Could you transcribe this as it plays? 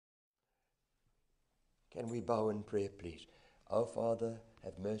Can we bow in prayer, please? Our Father,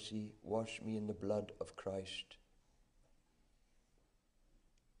 have mercy, wash me in the blood of Christ,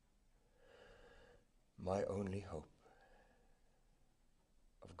 my only hope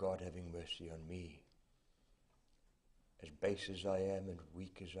of God having mercy on me, as base as I am and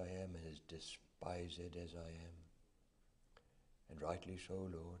weak as I am and as despised as I am. And rightly so,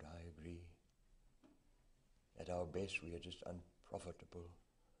 Lord, I agree. At our best we are just unprofitable,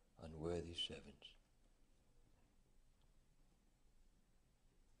 unworthy servants.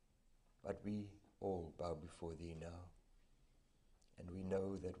 But we all bow before Thee now, and we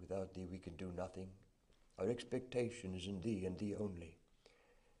know that without Thee we can do nothing. Our expectation is in Thee and Thee only,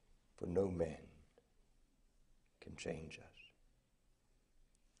 for no man can change us.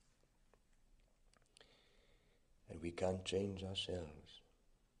 And we can't change ourselves.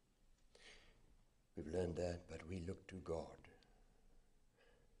 We've learned that, but we look to God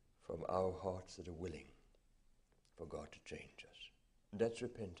from our hearts that are willing for God to change us. That's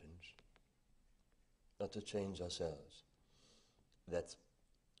repentance, not to change ourselves. That's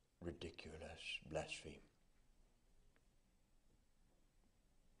ridiculous blasphemy.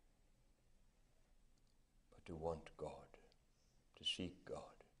 But to want God, to seek God,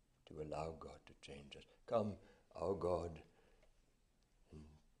 to allow God to change us. Come, our God, and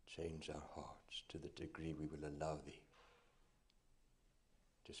change our hearts to the degree we will allow Thee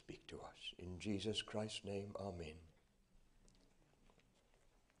to speak to us. In Jesus Christ's name, amen.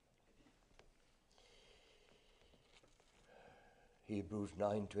 Hebrews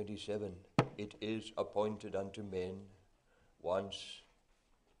 9:27, it is appointed unto men once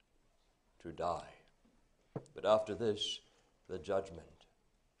to die, but after this, the judgment.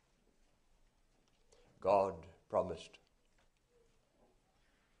 God promised,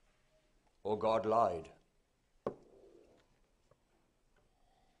 or God lied.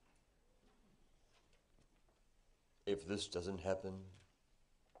 If this doesn't happen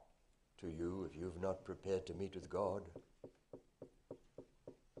to you, if you've not prepared to meet with God,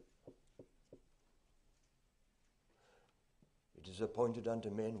 it is appointed unto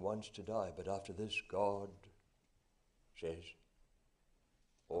men once to die, but after this God says,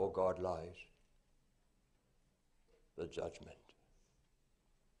 or God lies, the judgment.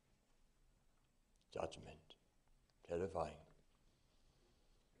 Judgment. Terrifying.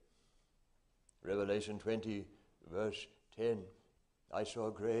 Revelation 20, verse 10, I saw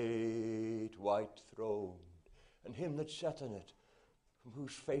a great white throne, and him that sat on it, from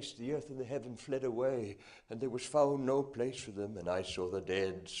whose face the earth and the heaven fled away, and there was found no place for them. And I saw the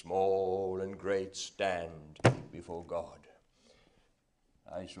dead, small and great, stand before God.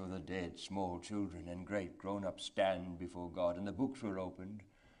 I saw the dead, small, children and great, grown-ups stand before God, and the books were opened,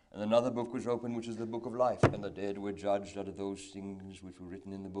 and another book was opened, which is the book of life, and the dead were judged out of those things which were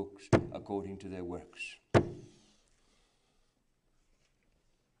written in the books, according to their works.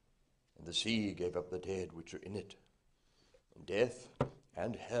 And the sea gave up the dead which are in it, and death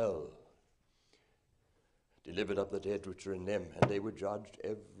and hell delivered up the dead which are in them, and they were judged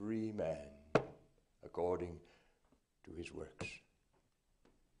every man according to his works.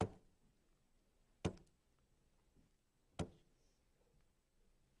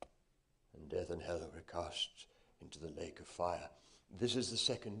 And death and hell were cast into the lake of fire. This is the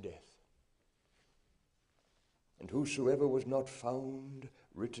second death. And whosoever was not found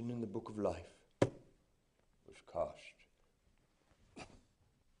written in the book of life was cast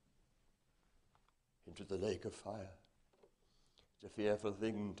into the lake of fire. It's a fearful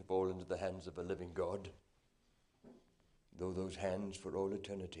thing to fall into the hands of a living God, though those hands for all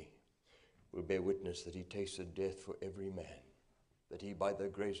eternity will bear witness that he tasted death for every man, that he by the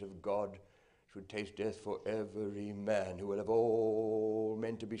grace of God should taste death for every man, who will have all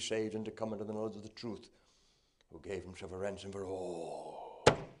men to be saved and to come unto the knowledge of the truth, who gave himself a ransom for all,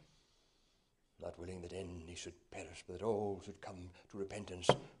 not willing that any should perish, but that all should come to repentance.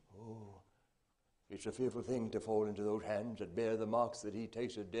 Oh, it's a fearful thing to fall into those hands that bear the marks that he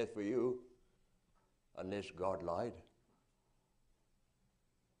tasted death for you, unless God lied.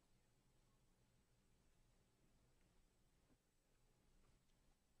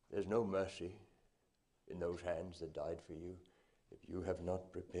 There's no mercy in those hands that died for you if you have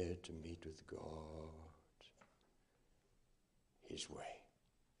not prepared to meet with God his way.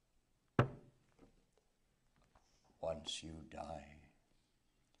 Once you die,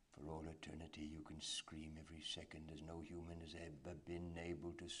 for all eternity you can scream every second as no human has ever been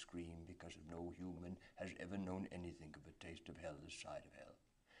able to scream, because no human has ever known anything of a taste of hell this side of hell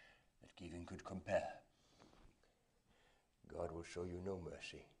that even could compare. God will show you no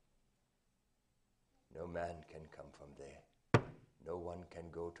mercy. No man can come from there. No one can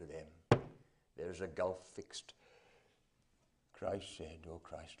go to them. There's a gulf fixed. Christ said, or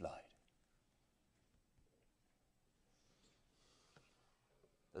Christ lied.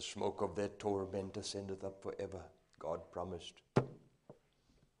 The smoke of their torment ascendeth up forever. God promised.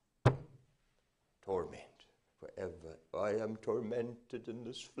 Torment forever. I am tormented in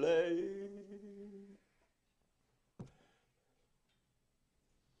this flame.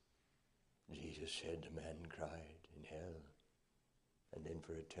 Jesus said, a man cried in hell, and then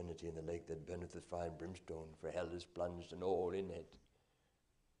for eternity in the lake that burneth with fire and brimstone, for hell is plunged and all in it.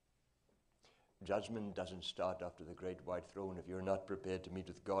 Judgment doesn't start after the great white throne. If you're not prepared to meet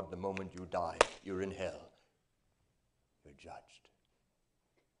with God the moment you die, you're in hell. You're judged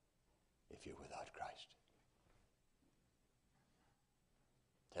if you're without Christ.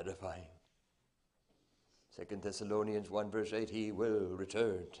 Terrifying. 2 Thessalonians 1 verse 8, he will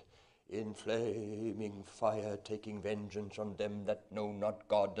return in flaming fire, taking vengeance on them that know not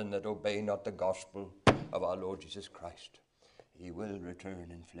God and that obey not the gospel of our Lord Jesus Christ. He will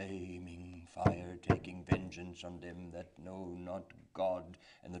return in flaming fire, taking vengeance on them that know not God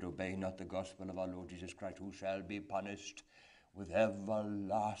and that obey not the gospel of our Lord Jesus Christ, who shall be punished with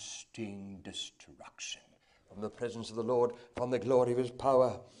everlasting destruction. From the presence of the Lord, from the glory of his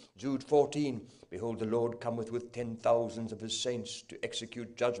power. Jude 14, behold, the Lord cometh with 10,000s of his saints to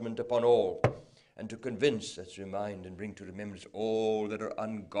execute judgment upon all, and to convince, that's remind and bring to remembrance, all that are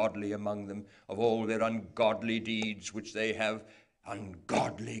ungodly among them, of all their ungodly deeds which they have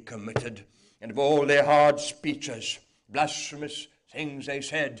ungodly committed, and of all their hard speeches, blasphemous things they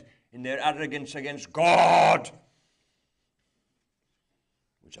said in their arrogance against God,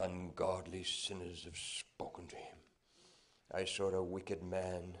 which ungodly sinners have spoken to him. I saw a wicked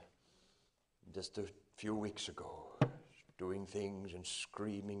man just a few weeks ago doing things and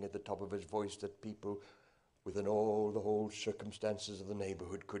screaming at the top of his voice that people within all the whole circumstances of the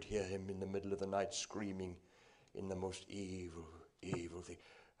neighborhood could hear him in the middle of the night screaming in the most evil thing.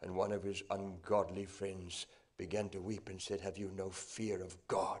 And one of his ungodly friends began to weep and said, have you no fear of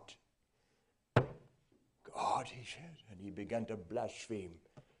God? God, he said, and he began to blaspheme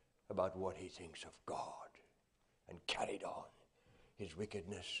about what he thinks of God and carried on his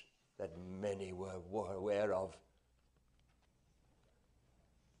wickedness that many were aware of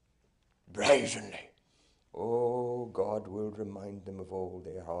brazenly. Oh, God will remind them of all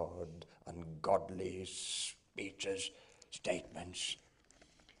their hard, ungodly speeches, statements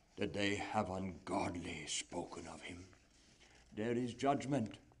that they have ungodly spoken of him. There is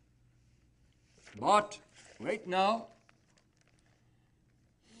judgment. But, wait now,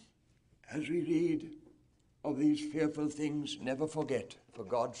 as we read of these fearful things, never forget, for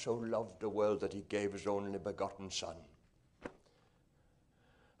God so loved the world that he gave his only begotten Son,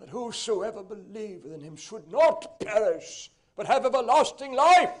 that whosoever believeth in him should not perish, but have everlasting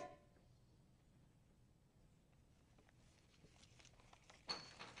life.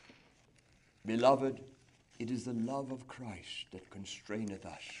 Beloved, it is the love of Christ that constraineth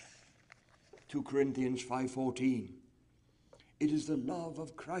us. 2 Corinthians 5:14. It is the love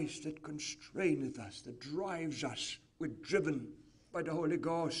of Christ that constraineth us, that drives us. We're driven by the Holy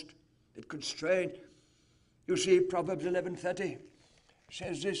Ghost. It constrains. You see, Proverbs 11:30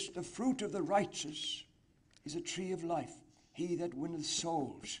 says this, the fruit of the righteous is a tree of life. He that winneth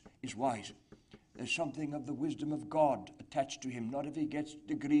souls is wise. There's something of the wisdom of God attached to him, not if he gets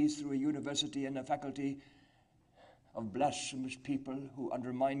degrees through a university and a faculty of blasphemous people who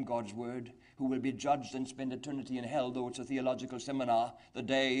undermine God's word, who will be judged and spend eternity in hell, though it's a theological seminar, the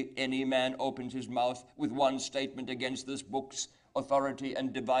day any man opens his mouth with one statement against this book's authority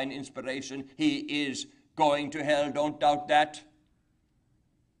and divine inspiration, he is going to hell. Don't doubt that.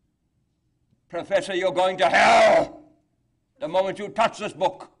 Professor, you're going to hell the moment you touch this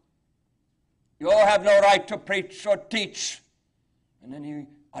book. You have no right to preach or teach. And any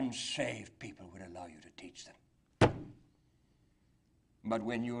unsaved people would allow you to teach them. But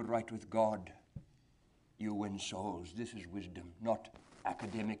when you're right with God, you win souls. This is wisdom, not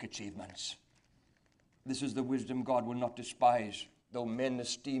academic achievements. This is the wisdom God will not despise, though men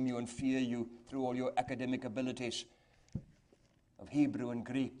esteem you and fear you through all your academic abilities of Hebrew and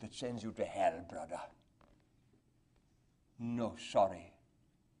Greek that sends you to hell, brother. No, sorry.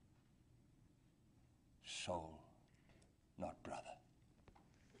 Soul, not brother.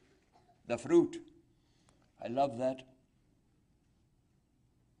 The fruit, I love that,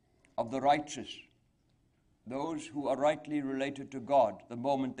 of the righteous, those who are rightly related to God, the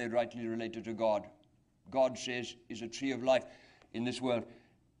moment they're rightly related to God, God says is a tree of life in this world.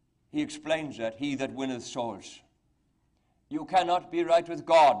 He explains that, he that winneth souls. You cannot be right with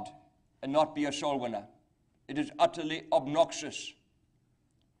God and not be a soul winner. It is utterly obnoxious.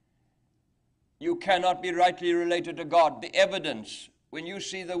 You cannot be rightly related to God. The evidence, when you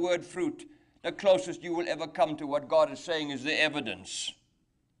see the word fruit, the closest you will ever come to what God is saying is the evidence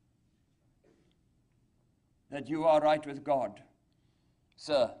that you are right with God.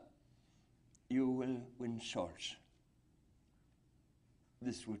 Sir, you will win souls.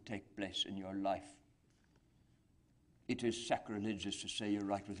 This will take place in your life. It is sacrilegious to say you're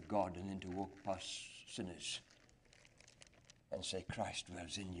right with God and then to walk past sinners and say Christ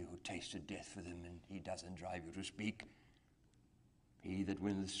dwells in you, who tasted death for them, and he doesn't drive you to speak. He that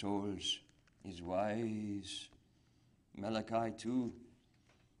winneth souls is wise. Malachi 2.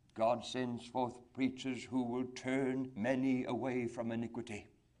 God sends forth preachers who will turn many away from iniquity.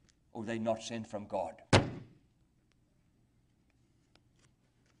 Or they not sent from God?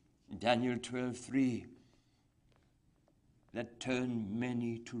 Daniel 12:3. That turn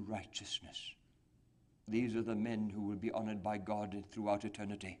many to righteousness. These are the men who will be honored by God throughout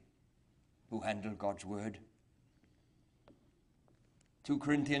eternity, who handle God's word. 2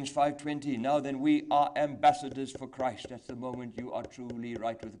 Corinthians 5:20. Now then, we are ambassadors for Christ. That's the moment you are truly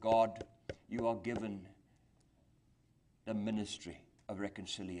right with God. You are given the ministry of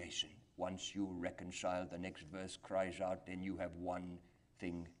reconciliation. Once you reconcile, the next verse cries out, then you have one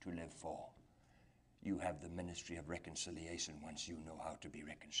thing to live for. You have the ministry of reconciliation once you know how to be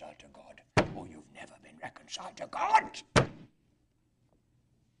reconciled to God. Or you've never been reconciled to God.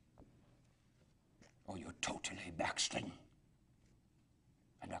 Or you're totally backslidden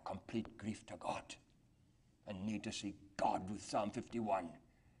and a complete grief to God and need to see God with Psalm 51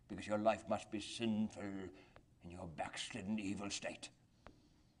 because your life must be sinful in your backslidden evil state.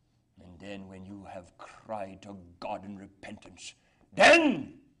 And then when you have cried to God in repentance,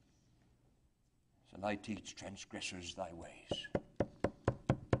 then shall I teach transgressors thy ways,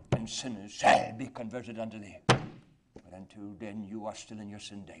 and sinners shall be converted unto thee. But until then you are still in your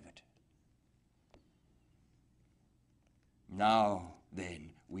sin, David. Now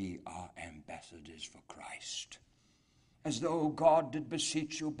then we are ambassadors for Christ. As though God did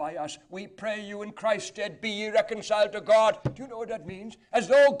beseech you by us, we pray you in Christ's stead, be ye reconciled to God. Do you know what that means? As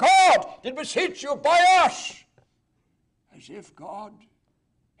though God did beseech you by us. As if God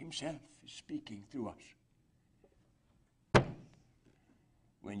himself is speaking through us.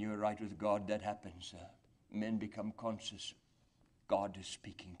 When you're right with God, that happens. Men become conscious. God is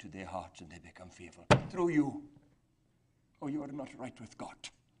speaking to their hearts and they become fearful. Through you. Oh, you are not right with God.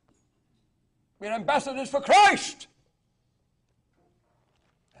 We're ambassadors for Christ.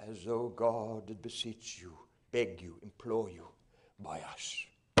 As though God did beseech you, beg you, implore you by us,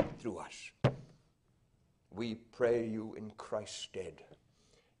 through us. We pray you in Christ's stead.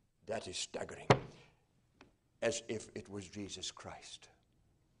 That is staggering. As if it was Jesus Christ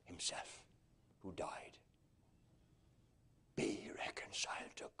himself who died. Be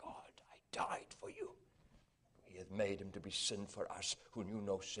reconciled to God. I died for you. He hath made him to be sin for us who knew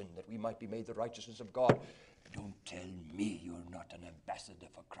no sin, that we might be made the righteousness of God. Don't tell me you're not an ambassador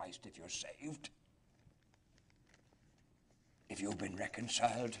for Christ if you're saved. If you've been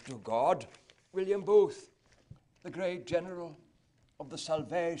reconciled to God. William Booth, the great general of the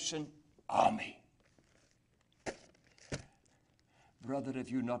Salvation Army. Brother, if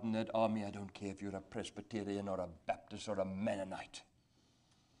you're not in that army, I don't care if you're a Presbyterian or a Baptist or a Mennonite.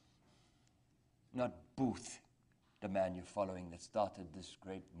 Not Booth, the man you're following that started this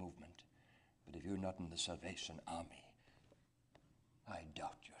great movement. But if you're not in the Salvation Army, I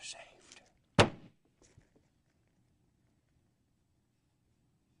doubt you're saved.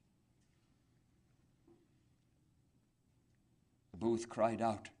 Booth cried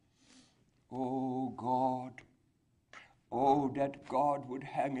out, "Oh God, oh that God would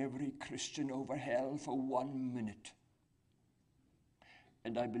hang every Christian over hell for 1 minute."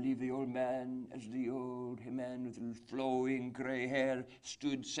 And I believe the old man, as the old man with flowing gray hair,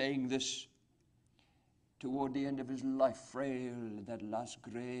 stood saying this toward the end of his life, frail, that last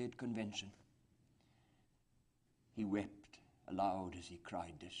great convention. He wept aloud as he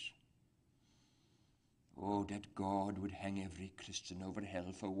cried this. Oh, that God would hang every Christian over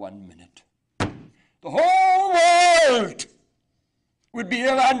hell for 1 minute. The whole world would be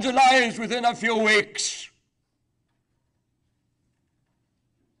evangelized within a few weeks.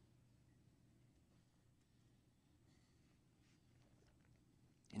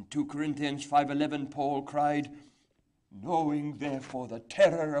 In 2 Corinthians 5:11, Paul cried, knowing therefore the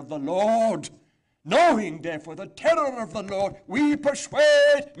terror of the Lord, we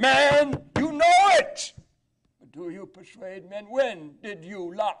persuade men. You know it. But do you persuade men? When did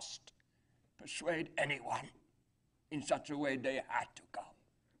you last persuade anyone in such a way they had to come?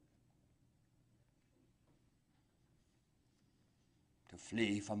 To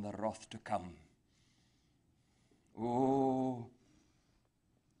flee from the wrath to come Oh,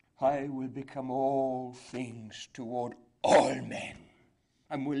 I will become all things toward all men.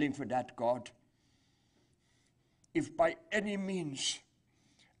 I'm willing for that, God. If by any means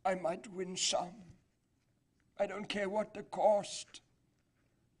I might win some, I don't care what the cost.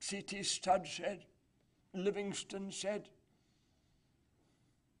 C.T. Studd said, Livingston said,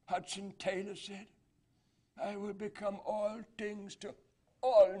 Hudson Taylor said, I will become all things to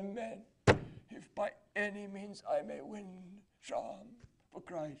all men, if by any means I may win some for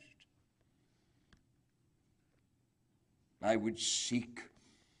Christ. I would seek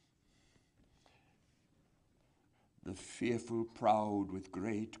the fearful proud with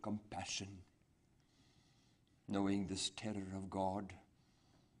great compassion. Knowing this terror of God,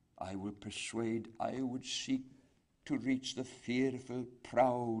 I would seek to reach the fearful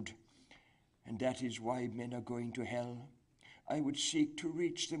proud, and that is why men are going to hell. I would seek to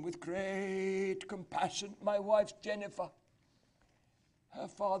reach them with great compassion. My wife's Jennifer. Her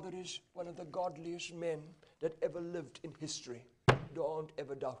father is one of the godliest men that ever lived in history. Don't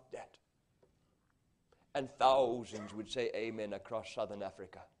ever doubt that. And thousands would say amen across southern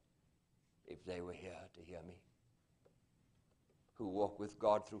Africa if they were here to hear me. Who walk with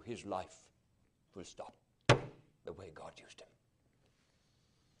God through his life, full stop, the way God used him.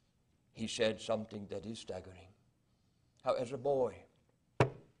 He said something that is staggering. How as a boy,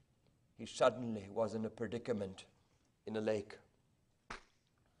 he suddenly was in a predicament in a lake.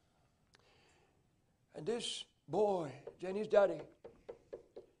 And this boy, Jenny's daddy,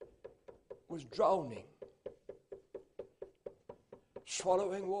 was drowning,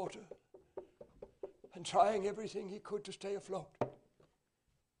 swallowing water, and trying everything he could to stay afloat.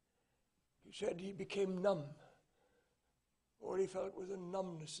 He said he became numb. All he felt was a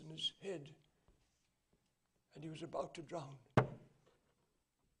numbness in his head, and he was about to drown.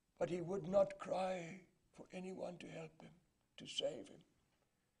 But he would not cry for anyone to help him, to save him.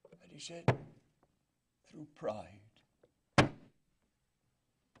 And he said, through pride.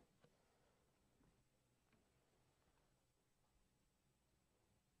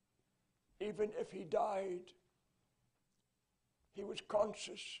 Even if he died, he was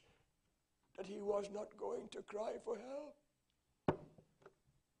conscious that he was not going to cry for help.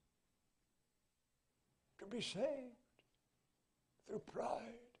 To be saved through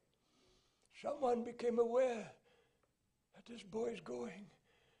pride. Someone became aware that this boy is going,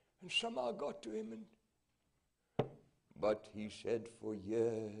 and somehow got to him. But he said for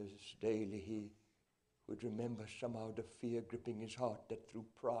years daily he would remember somehow the fear gripping his heart that through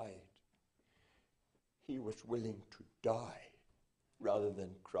pride he was willing to die rather than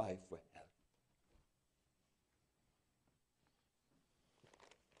cry for help.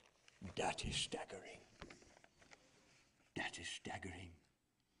 That is staggering. That is staggering.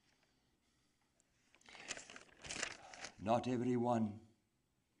 Not everyone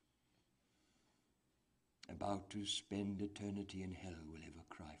about to spend eternity in hell will ever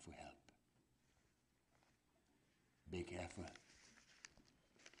cry for help. Be careful.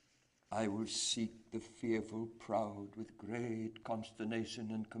 I will seek the fearful proud with great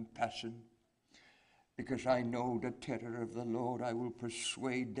consternation and compassion, because I know the terror of the Lord. I will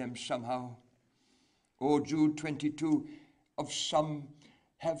persuade them somehow. Oh, Jude 22, of some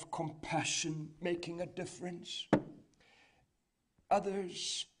have compassion, making a difference.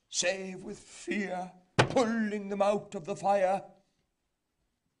 Others save with fear, pulling them out of the fire.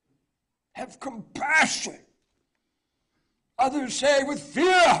 Have compassion. Others say with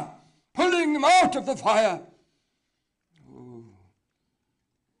fear, pulling them out of the fire. Oh,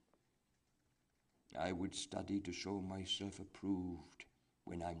 I would study to show myself approved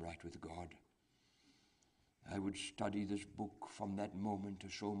when I'm right with God. I would study this book from that moment to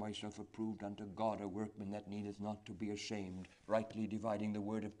show myself approved unto God, a workman that needeth not to be ashamed, rightly dividing the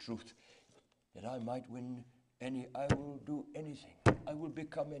word of truth, that I might win any. I will do anything. I will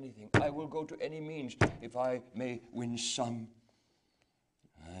become anything. I will go to any means if I may win some.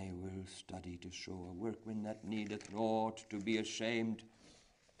 I will study to show a workman that needeth not to be ashamed.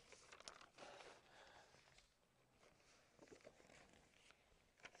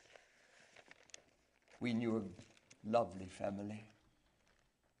 We knew a lovely family,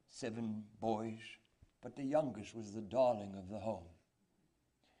 7 boys, but the youngest was the darling of the home,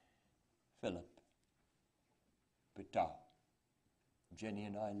 Philip. Pitau. Jenny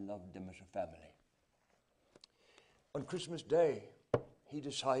and I loved them as a family. On Christmas Day, he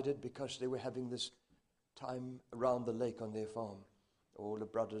decided, because they were having this time around the lake on their farm, all the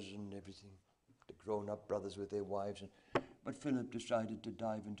brothers and everything, the grown-up brothers with their wives, but Philip decided to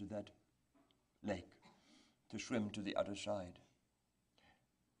dive into that lake, to swim to the other side.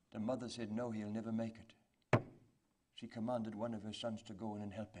 The mother said, no, he'll never make it. she commanded one of her sons to go in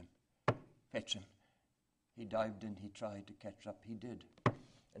and help him, fetch him. He dived in, he tried to catch up, he did.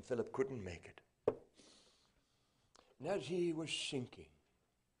 And Philip couldn't make it. And as he was sinking,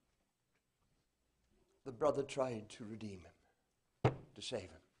 the brother tried to redeem him, to save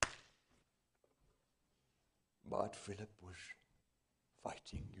him. But Philip was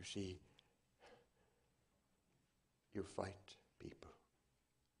fighting. You see, you fight people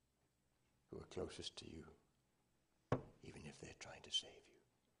who are closest to you, even if they're trying to save you.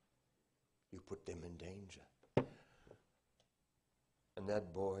 You put them in danger. And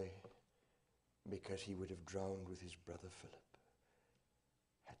that boy, because he would have drowned with his brother Philip,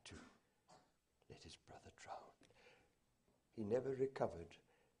 had to let his brother drown. He never recovered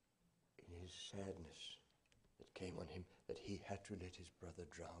in his sadness that came on him, that he had to let his brother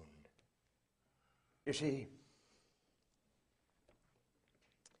drown. You see,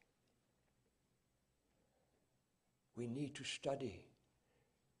 we need to study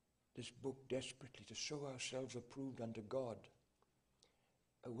this book desperately to show ourselves approved unto God,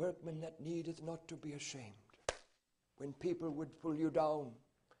 a workman that needeth not to be ashamed. When people would pull you down,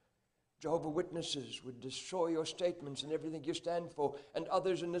 Jehovah's Witnesses would destroy your statements and everything you stand for, and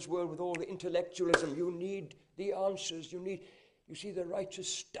others in this world with all the intellectualism, you need the answers. You see, the righteous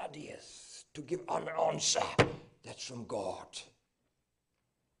studieth to give an answer that's from God.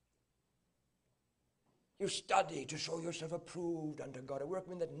 You study to show yourself approved unto God, a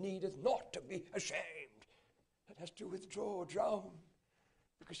workman that needeth not to be ashamed. That has to withdraw, drown,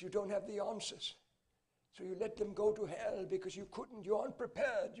 because you don't have the answers. So you let them go to hell because you couldn't, you aren't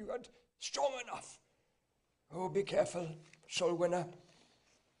prepared, you aren't strong enough. Oh, be careful, soul winner.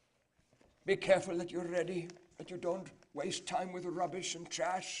 Be careful that you're ready, that you don't waste time with rubbish and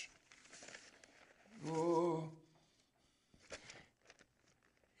trash. Oh,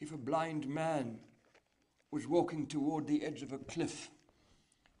 if a blind man was walking toward the edge of a cliff,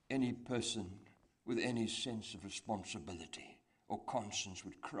 any person with any sense of responsibility or conscience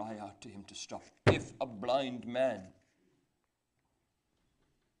would cry out to him to stop. If a blind man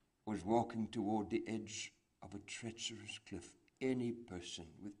was walking toward the edge of a treacherous cliff, any person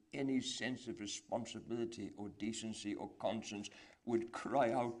with any sense of responsibility or decency or conscience would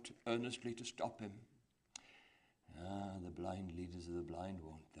cry out earnestly to stop him. The blind leaders of the blind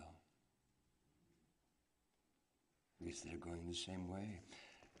won't, though. At least they're going the same way.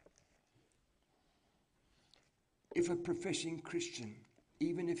 If a professing Christian,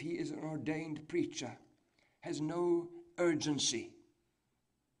 even if he is an ordained preacher, has no urgency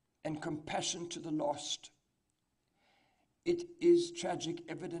and compassion to the lost, it is tragic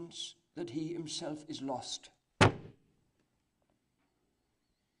evidence that he himself is lost.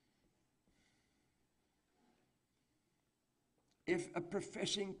 If a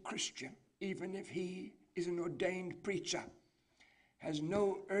professing Christian, even if he is an ordained preacher, has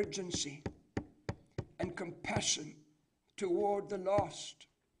no urgency and compassion toward the lost,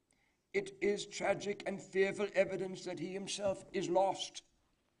 it is tragic and fearful evidence that he himself is lost.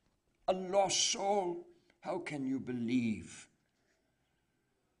 A lost soul, how can you believe?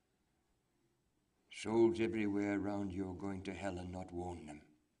 Souls everywhere around you are going to hell and not warn them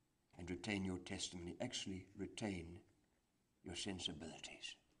and retain your testimony, actually retain your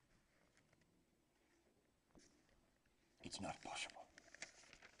sensibilities. It's not possible.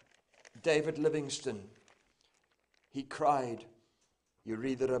 David Livingstone, he cried, "You're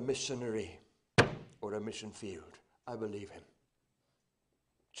either a missionary or a mission field." I believe him.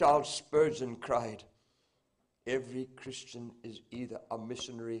 Charles Spurgeon cried, "Every Christian is either a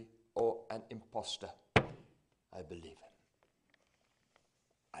missionary or an imposter." I believe him.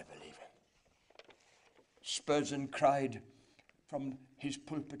 I believe him. Spurgeon cried from his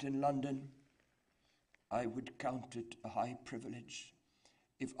pulpit in London, "I would count it a high privilege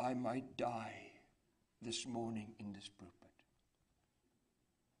if I might die this morning in this pulpit.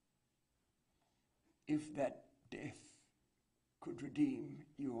 If that death could redeem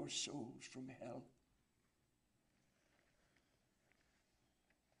your souls from hell."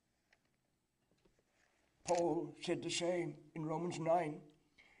 Paul said the same in Romans 9,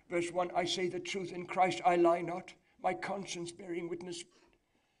 verse 1, "I say the truth in Christ, I lie not, my conscience bearing witness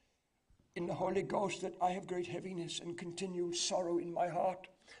in the Holy Ghost that I have great heaviness and continual sorrow in my heart.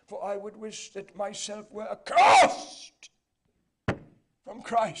 For I would wish that myself were accursed from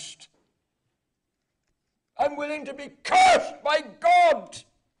Christ. I'm willing to be cursed by God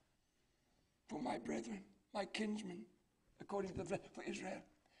for my brethren, my kinsmen, according to the flesh, for Israel."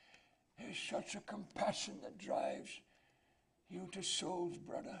 There's such a compassion that drives you to souls,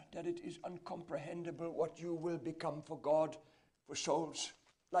 brother, that it is incomprehensible what you will become for God, for souls.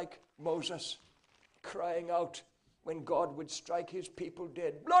 Like Moses crying out when God would strike his people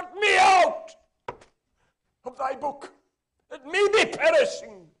dead. Blot me out of thy book. Let me be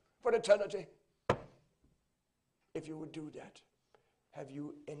perishing for eternity. If you would do that, have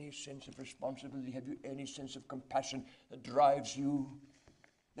you any sense of responsibility? Have you any sense of compassion that drives you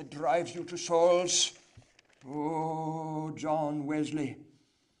to souls? Oh, John Wesley,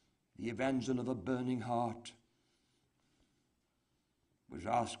 the evangel of a burning heart, was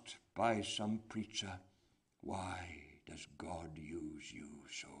asked by some preacher, why does God use you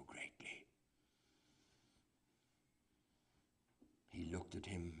so greatly? He looked at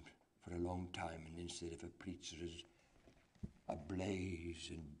him for a long time, and instead of a preacher is ablaze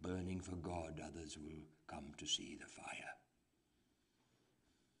and burning for God, others will come to see the fire.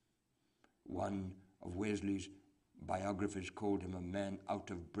 One of Wesley's biographers called him a man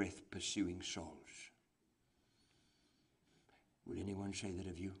out of breath pursuing souls. Will anyone say that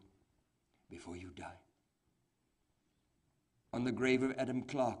of you before you die? On the grave of Adam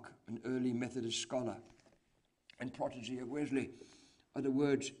Clarke, an early Methodist scholar and protege of Wesley, are the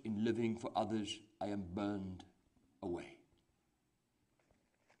words, "In living for others, I am burned away."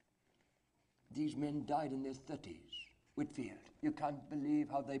 These men died in their 30s. Whitfield, you can't believe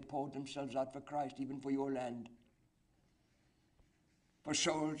how they poured themselves out for Christ, even for your land. For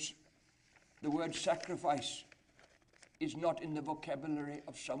souls, the word sacrifice is not in the vocabulary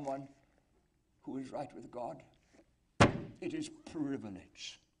of someone who is right with God. It is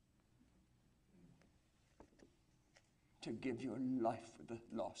privilege to give your life for the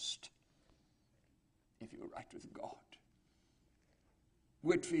lost if you're right with God.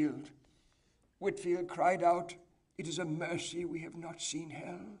 Whitfield cried out, "It is a mercy we have not seen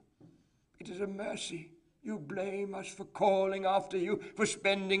hell. It is a mercy. You blame us for calling after you, for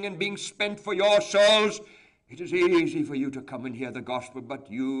spending and being spent for your souls. It is easy for you to come and hear the gospel,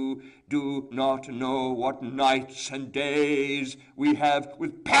 but you do not know what nights and days we have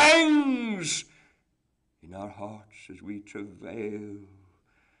with pangs in our hearts as we travail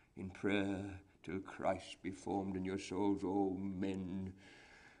in prayer till Christ be formed in your souls. O men,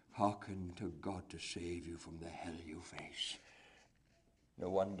 hearken to God to save you from the hell you face." No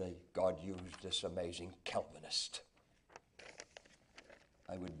wonder God used this amazing Calvinist.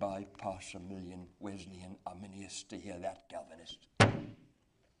 I would bypass 1,000,000 Wesleyan Arminians to hear that Calvinist.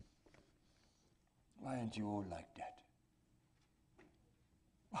 Why aren't you all like that?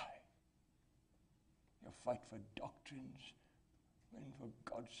 Why? You fight for doctrines, when for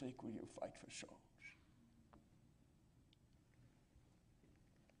God's sake will you fight for souls?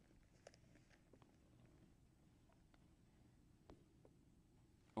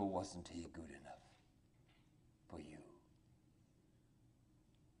 Or wasn't he good enough for you?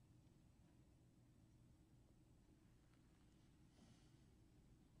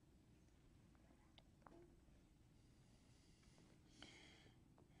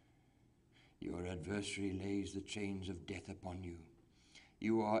 Your adversary lays the chains of death upon you.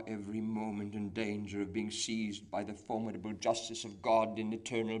 You are every moment in danger of being seized by the formidable justice of God in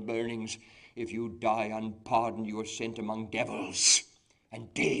eternal burnings. If you die unpardoned, you are sent among devils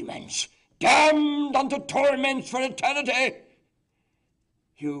and demons, damned unto torments for eternity.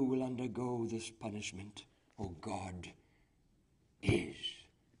 You will undergo this punishment. Oh, God is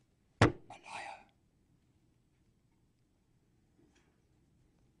a liar.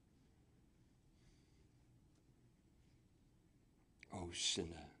 Oh,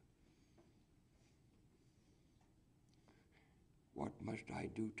 sinner, what must I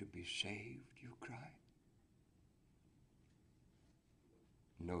do to be saved, you cry?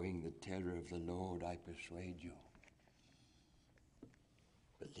 Knowing the terror of the Lord, I persuade you.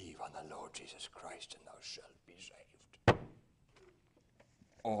 Believe on the Lord Jesus Christ, and thou shalt be saved.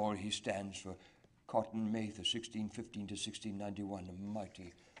 Or he stands for Cotton Mather, 1615 to 1691, a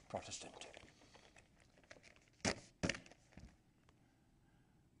mighty Protestant.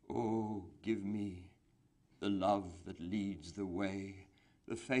 Oh, give me the love that leads the way,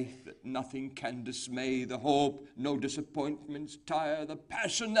 the faith that nothing can dismay, the hope no disappointments tire, the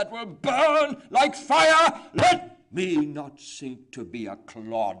passion that will burn like fire. Let me not sink to be a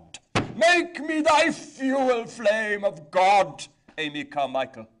clod. Make me thy fuel flame of God. Amy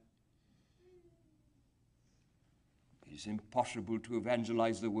Carmichael. It is impossible to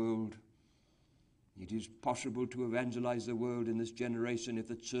evangelize the world. It is possible to evangelize the world in this generation if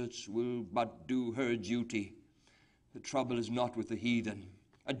the church will but do her duty. The trouble is not with the heathen.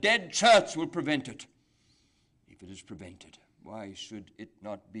 A dead church will prevent it. If it is prevented, why should it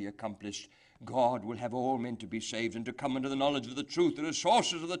not be accomplished? God will have all men to be saved and to come into the knowledge of the truth. The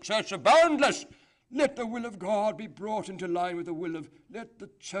resources of the church are boundless. Let the will of God be brought into line with the will of, let the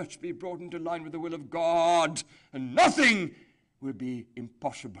church be brought into line with the will of God, and nothing will be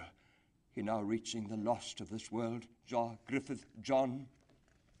impossible. You're now reaching the lost of this world. Griffith John,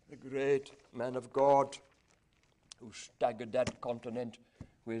 the great man of God, who staggered that continent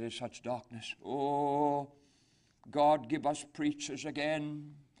where there's such darkness. Oh, God, give us preachers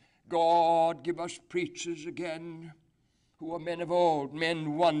again. God, give us preachers again, who are men of old.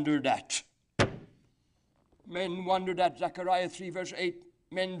 Men wondered at. Men wondered at Zechariah 3 verse 8.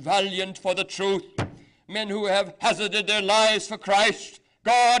 Men valiant for the truth. Men who have hazarded their lives for Christ.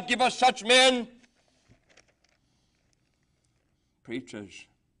 God, give us such men. Preachers.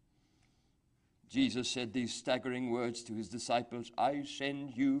 Jesus said these staggering words to his disciples, I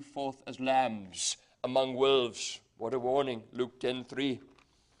send you forth as lambs among wolves. What a warning. Luke 10:3.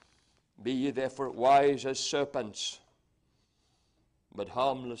 Be ye therefore wise as serpents, but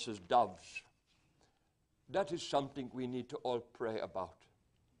harmless as doves. That is something we need to all pray about.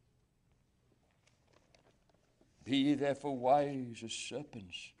 Be ye therefore wise as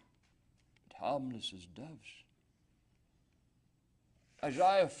serpents, but harmless as doves.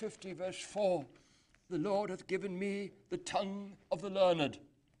 Isaiah 50 verse 4, the Lord hath given me the tongue of the learned.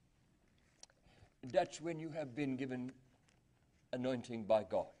 That's when you have been given anointing by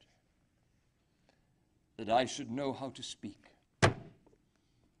God, that I should know how to speak.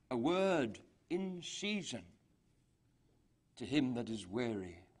 A word in season to him that is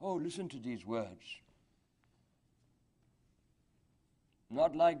weary. Oh, listen to these words.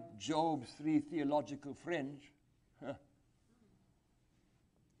 Not like Job's 3 theological friends,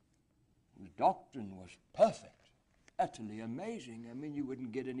 whose doctrine was perfect, utterly amazing. I mean, you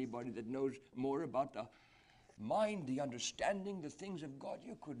wouldn't get anybody that knows more about the mind, the understanding, the things of God.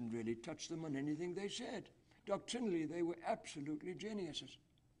 You couldn't really touch them on anything they said. Doctrinally, they were absolutely geniuses.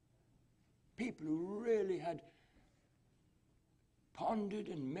 People who really had pondered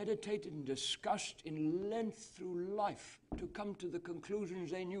and meditated and discussed in length through life to come to the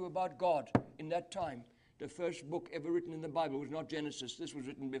conclusions they knew about God in that time. The first book ever written in the Bible was not Genesis. This was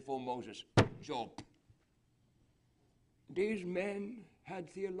written before Moses, Job. These men had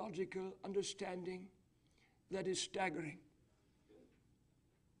theological understanding that is staggering.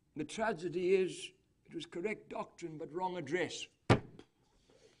 The tragedy is it was correct doctrine but wrong address.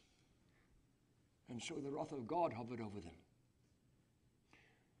 And so the wrath of God hovered over them.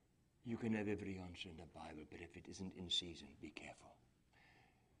 You can have every answer in the Bible, but if it isn't in season, be careful.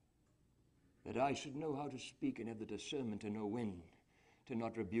 That I should know how to speak and have the discernment to know when to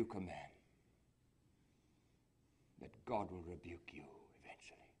not rebuke a man. But God will rebuke you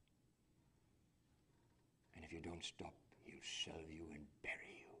eventually. And if you don't stop, he'll shelve you and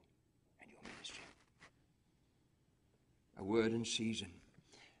bury you and your ministry. A word in season.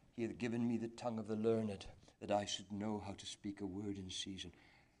 He hath given me the tongue of the learned, that I should know how to speak a word in season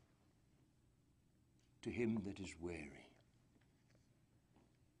to him that is weary.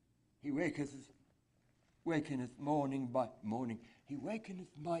 He wakeneth morning by morning. He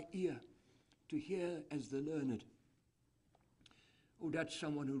wakeneth my ear to hear as the learned. Oh, that's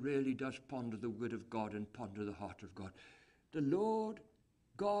someone who really does ponder the word of God and ponder the heart of God. The Lord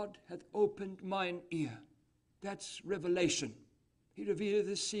God hath opened mine ear. That's revelation. He revealed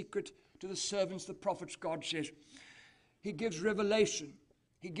this secret to the servants, the prophets, God says. He gives revelation.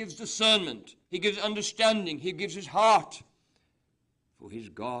 He gives discernment. He gives understanding. He gives his heart. For his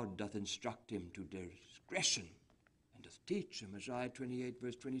God doth instruct him to discretion and doth teach him. Isaiah 28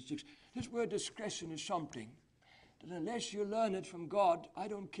 verse 26. This word discretion is something that unless you learn it from God, I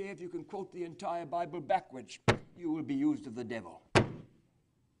don't care if you can quote the entire Bible backwards, you will be used of the devil.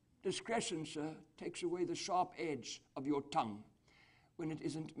 Discretion, sir, takes away the sharp edge of your tongue when it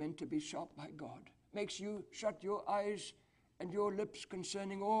isn't meant to be sharp by God. Makes you shut your eyes and your lips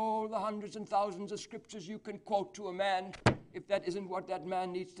concerning all the hundreds and thousands of scriptures you can quote to a man, if that isn't what that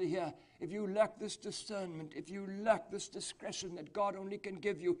man needs to hear. If you lack this discernment, if you lack this discretion that God only can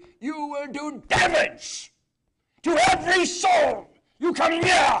give you, you will do damage to every soul you come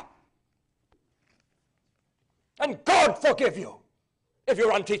near. And God forgive you if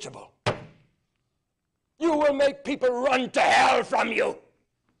you're unteachable. You will make people run to hell from you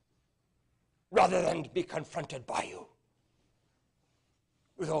rather than be confronted by you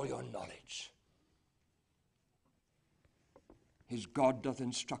with all your knowledge. His God doth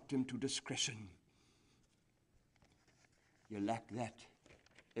instruct him to discretion. You lack that,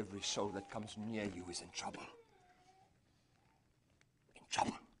 every soul that comes near you is in trouble. In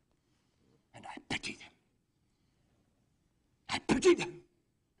trouble. And I pity them. I pity them.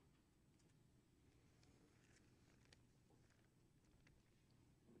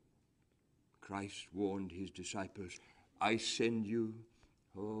 Christ warned his disciples, I send you.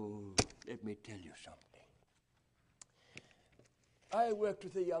 Oh, let me tell you something. I worked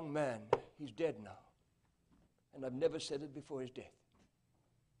with a young man. He's dead now. And I've never said it before his death.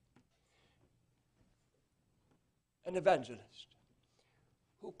 An evangelist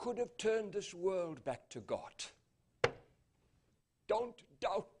who could have turned this world back to God. Don't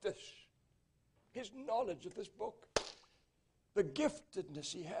doubt this. His knowledge of this book, the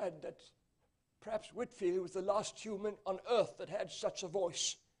giftedness he had, that perhaps Whitfield was the last human on earth that had such a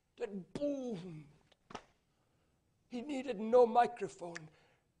voice that boomed. He needed no microphone.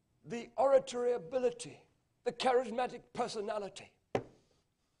 The oratory ability, the charismatic personality,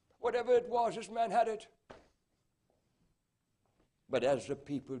 whatever it was, this man had it. But as the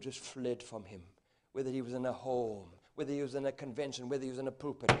people just fled from him, whether he was in a home, whether he was in a convention, whether he was in a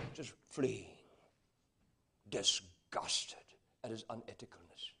pulpit, just fleeing, disgusted at his unethicalness,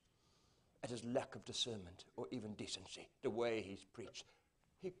 at his lack of discernment or even decency, the way he's preached.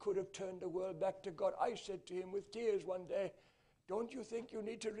 He could have turned the world back to God. I said to him with tears one day, don't you think you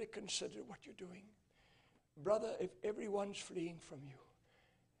need to reconsider what you're doing? Brother, if everyone's fleeing from you,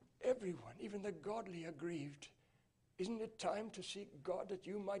 everyone, even the godly are grieved, isn't it time to seek God that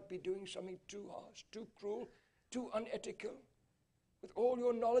you might be doing something too harsh, too cruel, too unethical, with all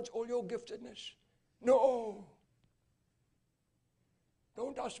your knowledge, all your giftedness? No.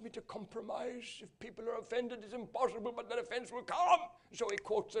 Don't ask me to compromise. If people are offended, it's impossible, but that offense will come. So he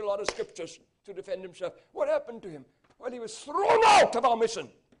quotes a lot of scriptures to defend himself. What happened to him? Well, he was thrown out of our mission.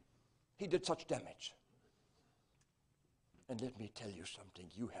 He did such damage. And let me tell you something.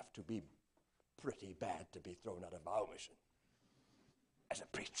 You have to be pretty bad to be thrown out of our mission as a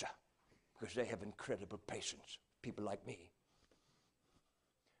preacher, because they have incredible patience, people like me.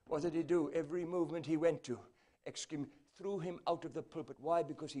 What did he do? Every movement he went to, threw him out of the pulpit. Why?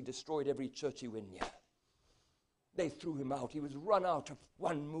 Because he destroyed every church he went near. They threw him out. He was run out of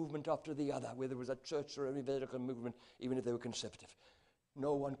one movement after the other, whether it was a church or an evangelical movement, even if they were conservative.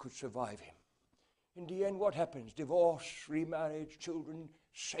 No one could survive him. In the end, what happens? Divorce, remarriage, children,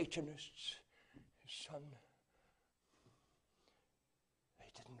 Satanists. His son.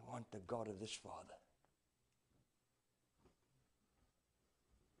 They didn't want the God of this father.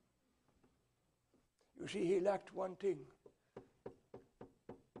 You see, he lacked one thing.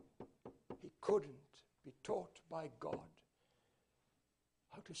 He couldn't be taught by God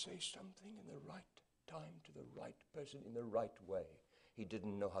how to say something in the right time to the right person in the right way. He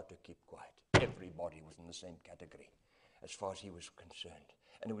didn't know how to keep quiet. Everybody was in the same category as far as he was concerned.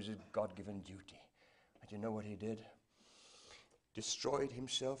 And it was his God-given duty. And you know what he did? Destroyed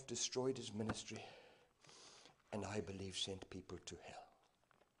himself, destroyed his ministry, and I believe sent people to hell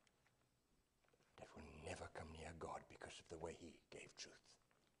that will never come near God because of the way he gave truth.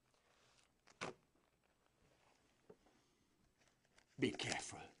 Be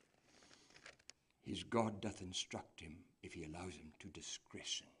careful. His God doth instruct him if he allows him to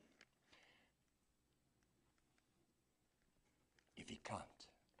discretion. If he can't,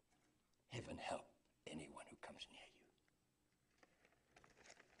 heaven help anyone who comes near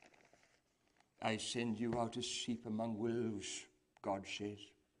you. I send you out as sheep among wolves, God says.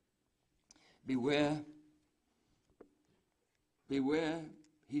 Beware,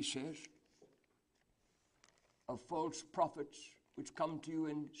 he says, of false prophets which come to you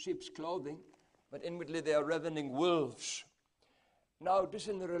in sheep's clothing, but inwardly they are ravening wolves. Now, this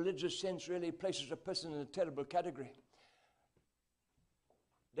in the religious sense really places a person in a terrible category.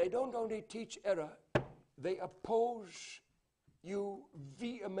 They don't only teach error, they oppose you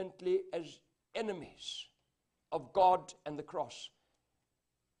vehemently as enemies of God and the cross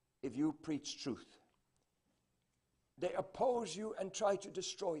if you preach truth. They oppose you and try to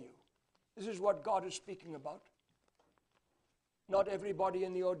destroy you. This is what God is speaking about. Not everybody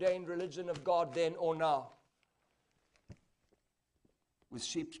in the ordained religion of God then or now with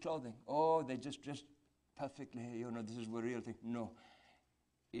sheep's clothing. Oh, they just dress perfectly, this is the real thing. No.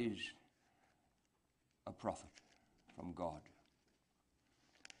 Is a prophet from God.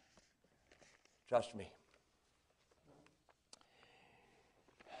 Trust me.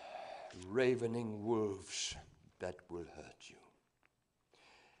 Ravening wolves that will hurt you.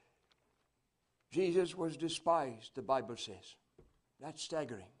 Jesus was despised, the Bible says. That's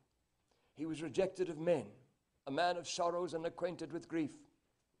staggering. He was rejected of men, a man of sorrows and acquainted with grief.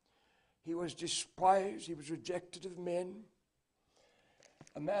 He was despised, he was rejected of men,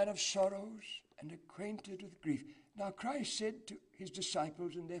 a man of sorrows and acquainted with grief. Now Christ said to his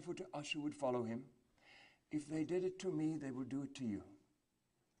disciples, and therefore to us who would follow him, if they did it to me, they will do it to you.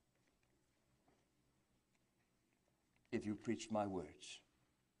 If you preach my words.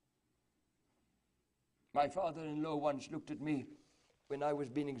 My father-in-law once looked at me when I was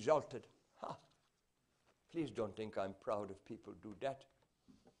being exalted. Please don't think I'm proud if people do that.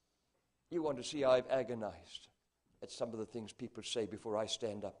 You want to see how I've agonized at some of the things people say before I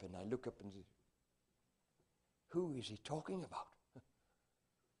stand up, and I look up and say, who is he talking about?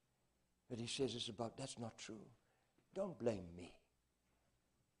 That he says it's about, that's not true. Don't blame me.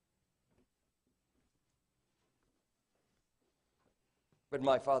 But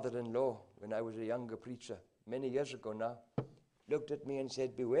my father-in-law, when I was a younger preacher, many years ago now, looked at me and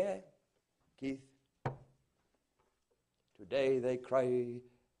said, beware, Keith. Today they cry,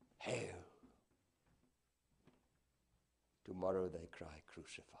 hail. Tomorrow they cry,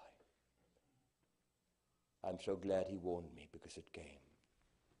 crucify. I'm so glad he warned me, because it came.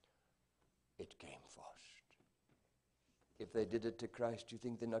 It came fast. If they did it to Christ, do you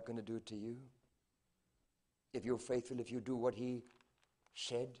think they're not going to do it to you? If you're faithful, if you do what he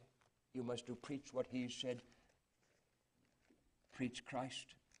said, you must do, preach what he said. Preach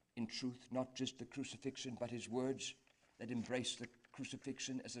Christ in truth, not just the crucifixion, but his words that embrace the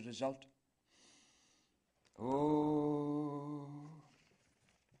crucifixion as a result. Oh,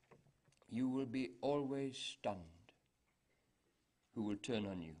 you will be always stunned who will turn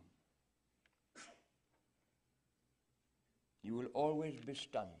on you. You will always be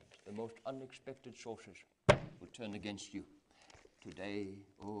stunned. The most unexpected sources will turn against you. Today,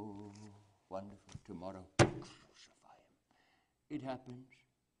 oh, wonderful. Tomorrow, crucify him. It happens.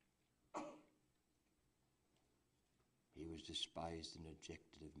 He was despised and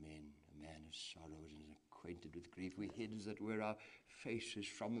rejected of men, a man of sorrows and acquainted with grief. We hid, as it were, our faces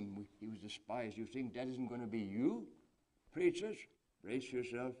from him. He was despised. You think that isn't going to be you? Preachers, brace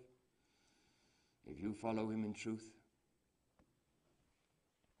yourself. If you follow him in truth.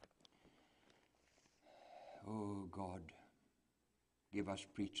 Oh, God, give us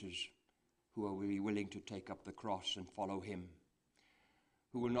preachers who are really willing to take up the cross and follow him,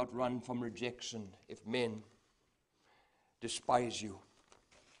 who will not run from rejection if men despise you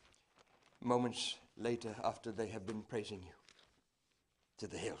moments later after they have been praising you to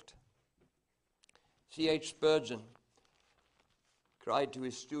the hilt. C.H. Spurgeon cried to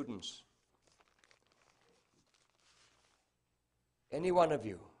his students, any one of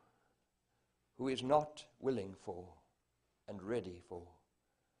you who is not willing for and ready for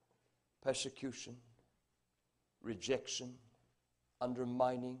persecution, rejection,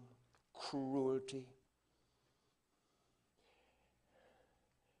 undermining, cruelty,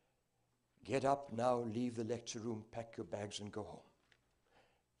 get up now, leave the lecture room, pack your bags and go home.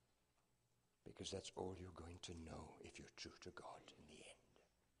 Because that's all you're going to know if you're true to God in the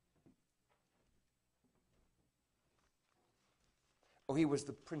end. Oh, he was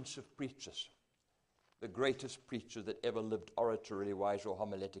the Prince of Preachers, the greatest preacher that ever lived, oratorily wise or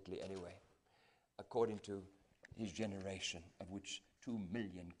homiletically anyway, according to his generation, of which 2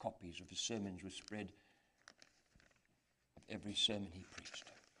 million copies of his sermons were spread of every sermon he preached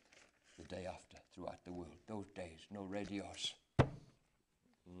the day after throughout the world. Those days, no radios,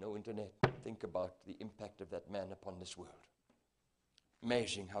 no internet. Think about the impact of that man upon this world.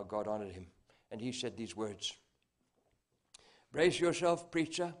 Amazing how God honored him. And he said these words, brace yourself,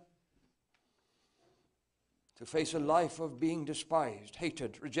 preacher, to face a life of being despised,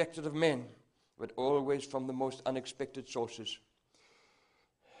 hated, rejected of men, but always from the most unexpected sources.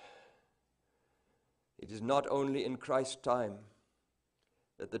 It is not only in Christ's time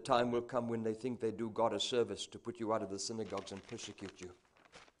that the time will come when they think they do God a service to put you out of the synagogues and persecute you.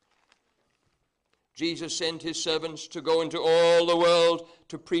 Jesus sent his servants to go into all the world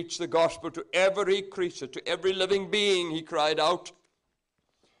to preach the gospel to every creature, to every living being, he cried out.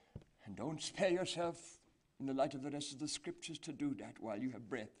 And don't spare yourself in the light of the rest of the scriptures to do that while you have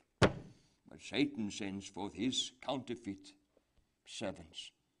breath. But Satan sends forth his counterfeit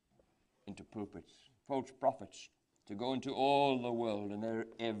servants into pulpits, false prophets, to go into all the world, and they're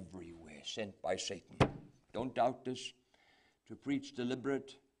everywhere, sent by Satan. Don't doubt this. To preach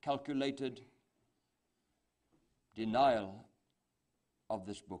deliberate, calculated denial of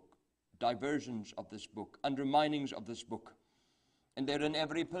this book, diversions of this book, underminings of this book. And they're in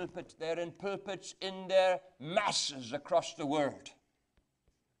every pulpit. They're in pulpits in their masses across the world,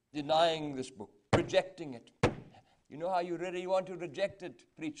 denying this book, rejecting it. You know how you really want to reject it,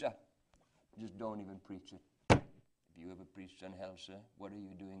 preacher? Just don't even preach it. If you ever preached on hell, sir, what are you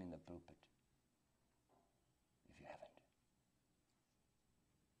doing in the pulpit? If you haven't.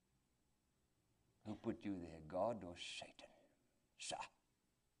 Who put you there, God or Satan? Sir.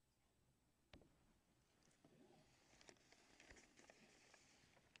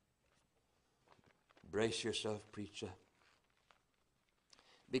 Brace yourself, preacher.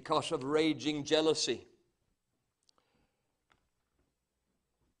 Because of raging jealousy,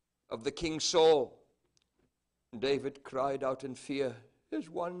 of the king Saul. David cried out in fear, "There's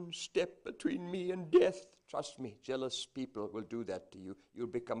one step between me and death." Trust me, jealous people will do that to you. You'll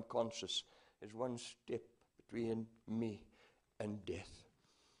become conscious. There's one step between me and death.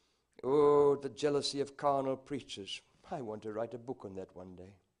 Oh, the jealousy of carnal preachers. I want to write a book on that one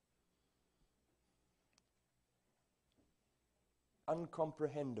day.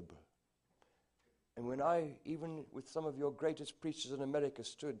 Uncomprehendable. And when I, even with some of your greatest preachers in America,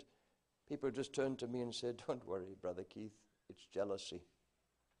 stood, people just turned to me and said, "Don't worry, Brother Keith, it's jealousy.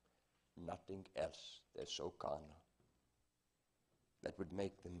 Nothing else. They're so carnal. That would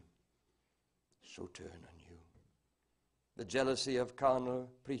make them so turn on you." The jealousy of carnal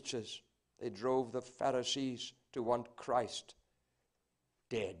preachers. They drove the Pharisees to want Christ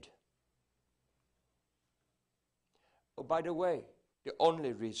dead. Oh, by the way, the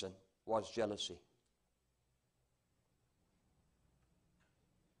only reason was jealousy.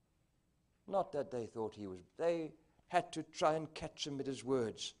 Not that they thought he was. They had to try and catch him at his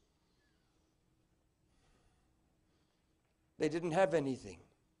words. They didn't have anything.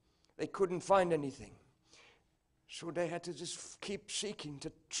 They couldn't find anything. So they had to just keep seeking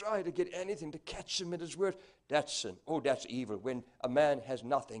to try to get anything to catch him at his word. That's sin. Oh, that's evil. When a man has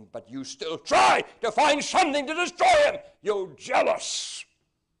nothing, but you still try to find something to destroy him. You jealous,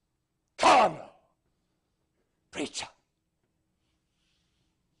 carnal preacher.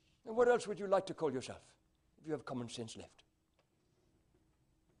 And what else would you like to call yourself if you have common sense left?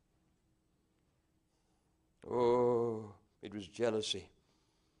 Oh, it was jealousy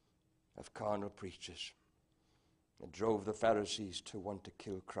of carnal preachers that drove the Pharisees to want to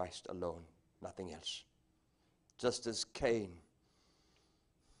kill Christ alone, nothing else. Just as Cain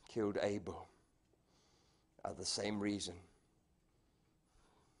killed Abel, are the same reason.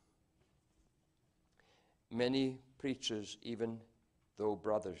 Many preachers, even though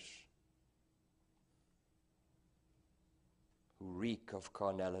brothers, who reek of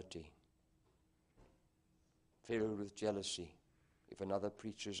carnality, filled with jealousy if another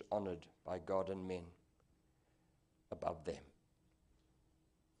preacher is honored by God and men above them.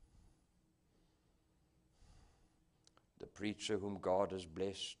 The preacher whom God has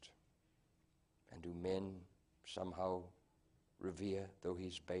blessed and whom men somehow revere, though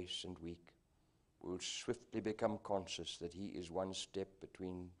he's base and weak, will swiftly become conscious that he is one step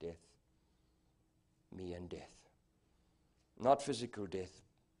between death, me and death. Not physical death,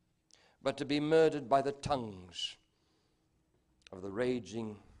 but to be murdered by the tongues of the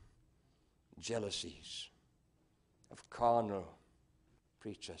raging jealousies of carnal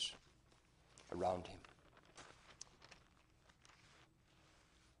preachers around him.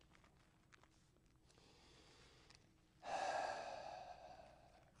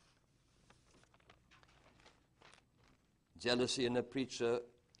 Jealousy in a preacher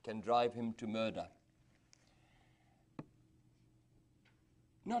can drive him to murder.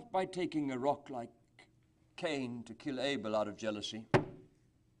 Not by taking a rock like Cain to kill Abel out of jealousy,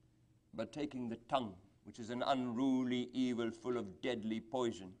 but taking the tongue, which is an unruly evil full of deadly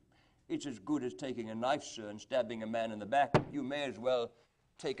poison. It's as good as taking a knife, sir, and stabbing a man in the back. You may as well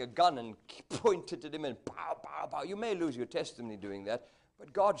take a gun and point it at him and pow, pow, pow. You may lose your testimony doing that,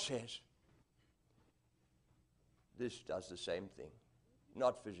 but God says this does the same thing.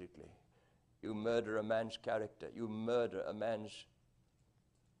 Not physically. You murder a man's character. You murder a man's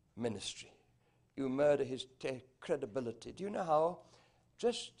ministry. You murder his credibility. Do you know how?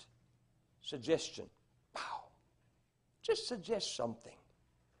 Just suggestion. Wow. Just suggest something.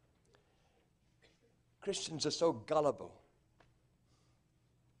 Christians are so gullible.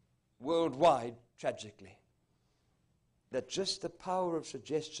 Worldwide, tragically, that just the power of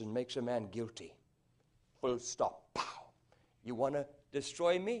suggestion makes a man guilty. Full stop. Pow. You want to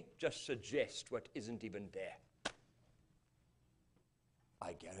destroy me? Just suggest what isn't even there.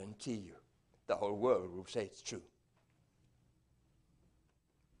 I guarantee you, the whole world will say it's true.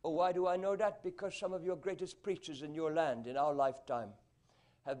 Oh, why do I know that? Because some of your greatest preachers in your land, in our lifetime,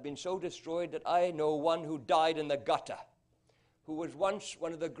 have been so destroyed that I know one who died in the gutter, who was once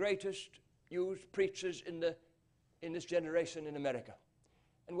one of the greatest used preachers in this generation in America.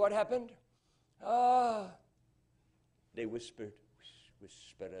 And what happened? They whispered,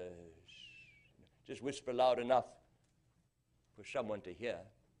 whisperers. Just whisper loud enough for someone to hear.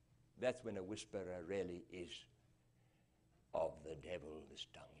 That's when a whisperer really is of the devil, this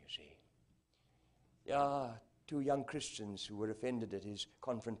tongue, you see. Yeah, two young Christians who were offended at his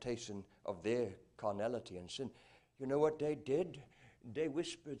confrontation of their carnality and sin. You know what they did? They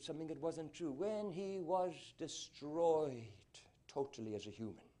whispered something that wasn't true. When he was destroyed totally as a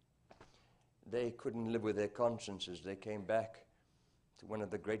human, they couldn't live with their consciences. They came back to one of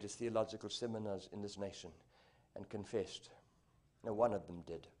the greatest theological seminars in this nation and confessed. Now, one of them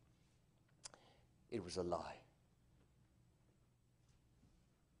did. It was a lie.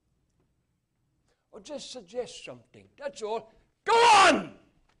 Or just suggest something. That's all. Go on!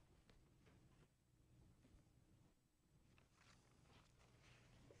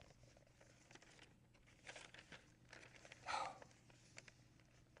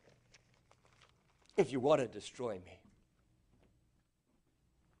 If you want to destroy me,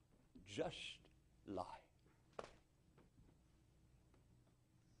 just lie.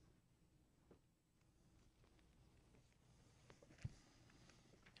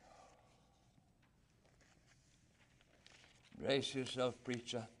 Brace yourself,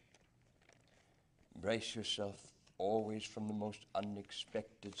 preacher. Brace yourself, always from the most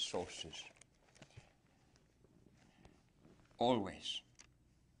unexpected sources. Always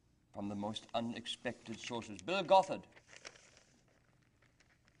from the most unexpected sources. Bill Gothard.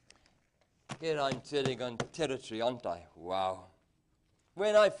 Here I'm treading on territory, aren't I? Wow.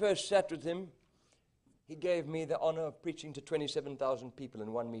 When I first sat with him, he gave me the honor of preaching to 27,000 people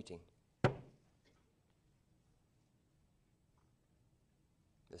in one meeting.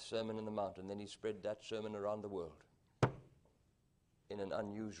 The Sermon on the Mount, and then he spread that sermon around the world in an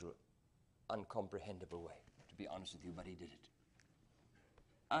unusual, uncomprehendable way. To be honest with you, but he did it.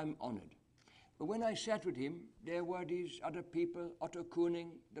 I'm honored. But when I sat with him, there were these other people, Otto Koenig,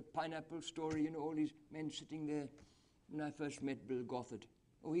 the pineapple story, all these men sitting there. When I first met Bill Gothard,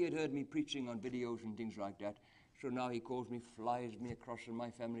 he had heard me preaching on videos and things like that. So now he calls me, flies me across in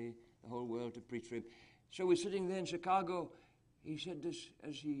my family, the whole world to preach for him. So we're sitting there in Chicago. He said this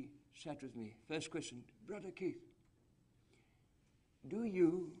as he sat with me. First question, Brother Keith, do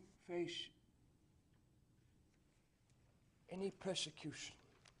you face any persecution?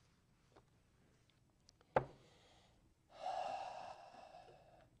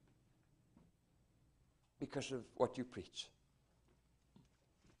 Because of what you preach?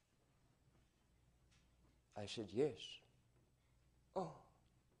 I said, yes. Oh.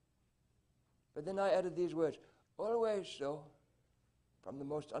 But then I added these words, always so, from the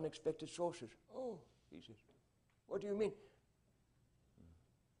most unexpected sources. Oh, he says, what do you mean?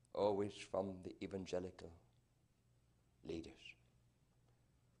 Always from the evangelical leaders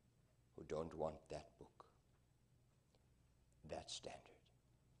who don't want that book, that standard.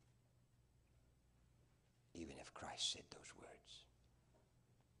 Even if Christ said those words.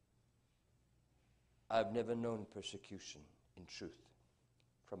 I've never known persecution in truth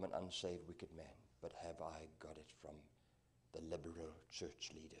from an unsaved wicked man, but have I got it from the liberal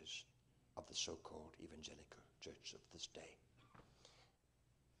church leaders of the so-called evangelical church of this day.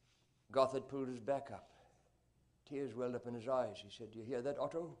 Gothard pulled his back up. Tears welled up in his eyes. He said, do you hear that,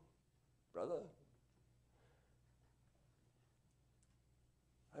 Otto? Brother?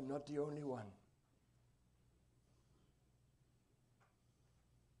 I'm not the only one.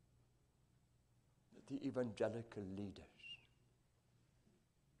 The evangelical leaders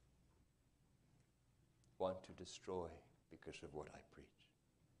want to destroy because of what I preach.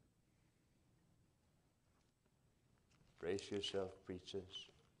 Brace yourself, preachers.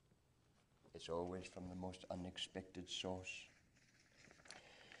 It's always from the most unexpected source.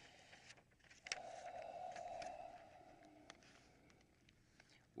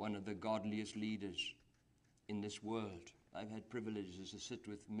 One of the godliest leaders in this world. I've had privileges to sit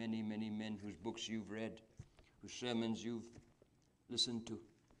with many, many men whose books you've read, whose sermons you've listened to.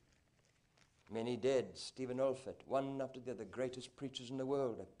 Many dead. Stephen Olfert, one after the other, greatest preachers in the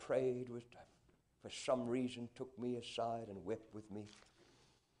world. I prayed with, for some reason, took me aside and wept with me.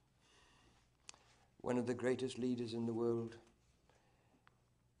 One of the greatest leaders in the world,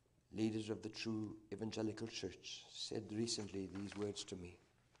 leaders of the true evangelical church, said recently these words to me.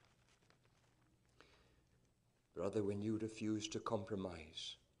 Brother, when you refuse to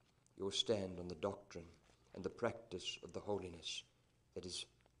compromise your stand on the doctrine and the practice of the holiness that is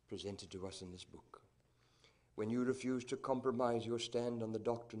presented to us in this book, when you refuse to compromise your stand on the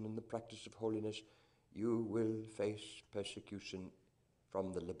doctrine and the practice of holiness, you will face persecution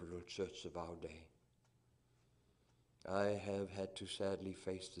from the liberal church of our day. I have had to sadly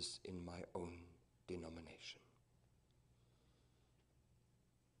face this in my own denomination.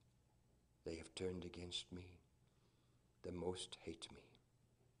 They have turned against me. The most hate me.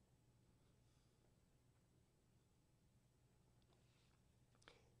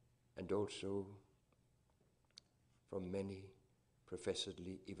 And also from many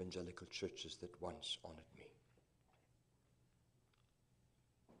professedly evangelical churches that once honored me.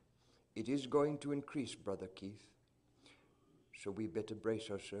 It is going to increase, Brother Keith, so we better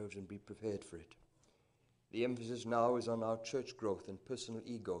brace ourselves and be prepared for it. The emphasis now is on our church growth and personal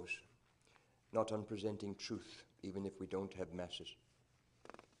egos, not on presenting truth, even if we don't have masses.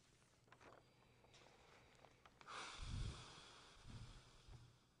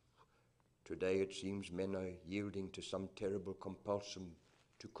 Today it seems men are yielding to some terrible compulsion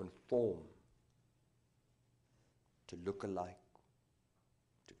to conform, to look alike,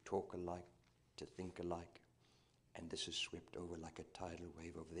 to talk alike, to think alike. And this is swept over like a tidal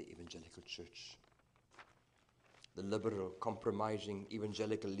wave over the evangelical church. The liberal, compromising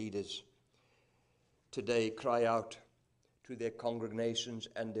evangelical leaders today cry out to their congregations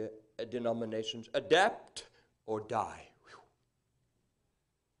and their denominations, adapt or die.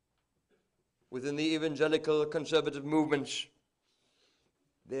 Within the evangelical conservative movements,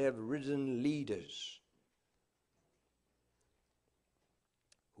 there have risen leaders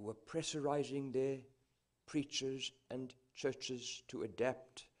who are pressurizing their preachers and churches to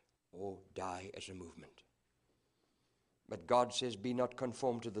adapt or die as a movement. But God says, be not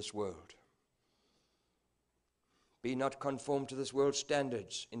conformed to this world. Be not conformed to this world's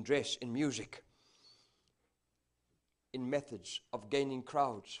standards in dress, in music, in methods of gaining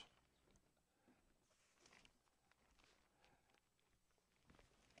crowds.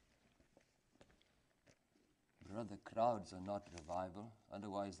 Brother, crowds are not revival.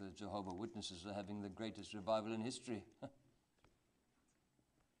 Otherwise, the Jehovah's Witnesses are having the greatest revival in history.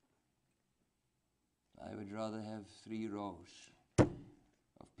 I would rather have 3 rows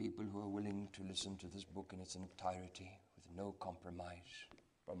of people who are willing to listen to this book in its entirety with no compromise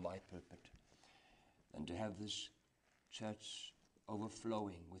from my pulpit than to have this church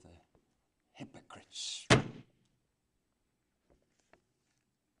overflowing with hypocrites.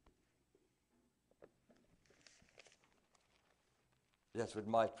 That's what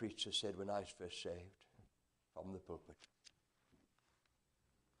my preacher said when I was first saved from the pulpit.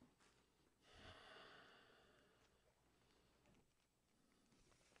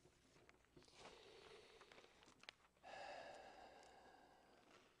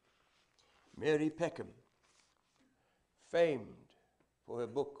 Mary Peckham, famed for her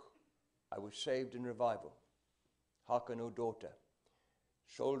book, I Was Saved in Revival, Hearken, O Daughter,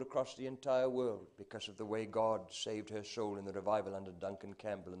 sold across the entire world because of the way God saved her soul in the revival under Duncan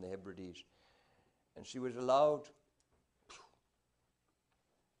Campbell and the Hebrides. And she was allowed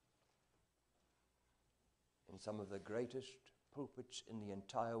in some of the greatest pulpits in the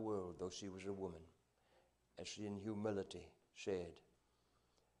entire world, though she was a woman, as she in humility shared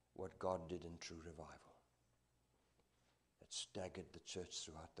what God did in true revival that staggered the church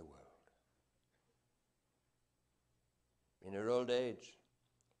throughout the world. In her old age,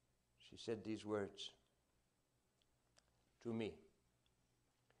 she said these words to me.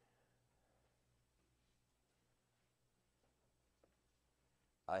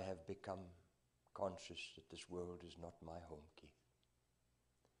 I have become conscious that this world is not my home, Keith.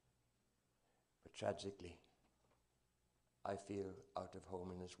 But tragically, I feel out of home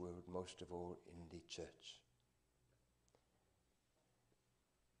in this world, most of all in the church.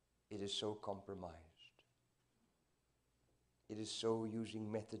 It is so compromised. It is so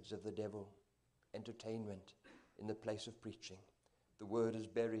using methods of the devil, entertainment in the place of preaching. The word is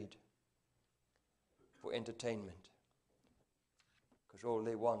buried for entertainment because all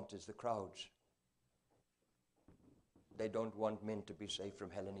they want is the crowds. They don't want men to be saved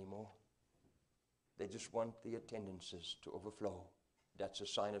from hell anymore. They just want the attendances to overflow. That's a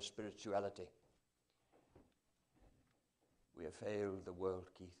sign of spirituality. We have failed the world,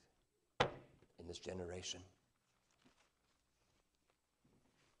 Keith, in this generation.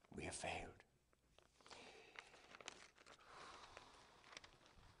 We have failed.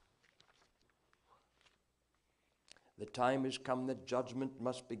 The time has come that judgment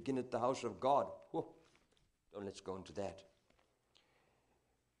must begin at the house of God. Whoa. Don't let's go into that.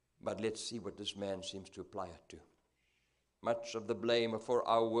 But let's see what this man seems to apply it to. Much of the blame for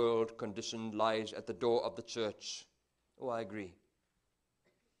our world condition lies at the door of the church. Oh, I agree.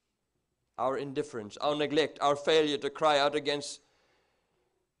 Our indifference, our neglect, our failure to cry out against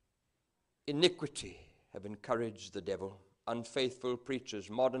iniquity have encouraged the devil. Unfaithful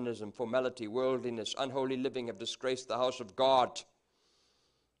preachers, modernism, formality, worldliness, unholy living have disgraced the house of God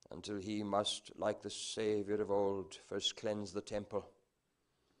until he must, like the Savior of old, first cleanse the temple.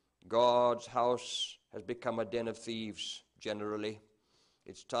 God's house has become a den of thieves, generally.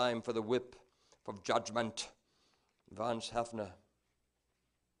 It's time for the whip of judgment. Vance Hafner.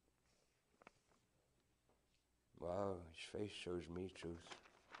 Wow, his face shows me truth.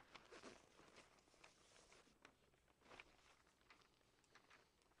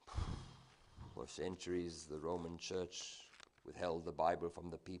 For centuries, the Roman Church withheld the Bible from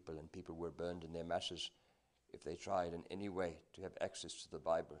the people, and people were burned in their masses if they tried in any way to have access to the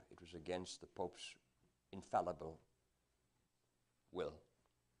Bible. It was against the Pope's infallible will.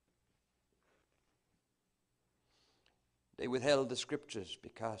 They withheld the scriptures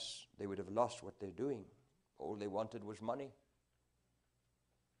because they would have lost what they're doing. All they wanted was money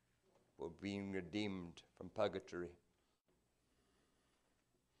for being redeemed from purgatory.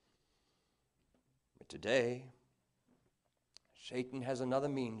 But today, Satan has another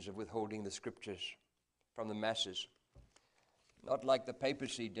means of withholding the scriptures from the masses. Not like the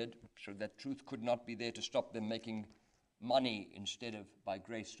papacy did, so that truth could not be there to stop them making money instead of by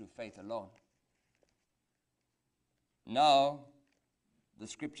grace through faith alone. Now, the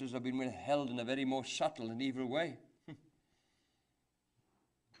scriptures have been withheld in a very more subtle and evil way.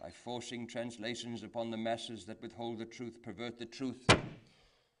 By forcing translations upon the masses that withhold the truth, pervert the truth.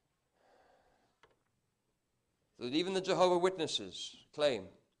 So that even the Jehovah's Witnesses claim,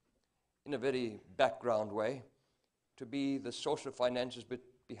 in a very background way, to be the source of finances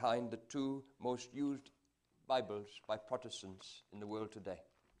behind the two most used Bibles by Protestants in the world today.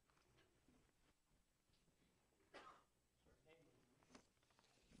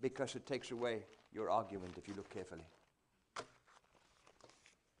 Because it takes away your argument if you look carefully.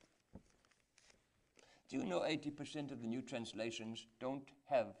 Do you know 80% of the new translations don't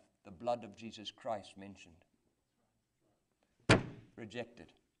have the blood of Jesus Christ mentioned?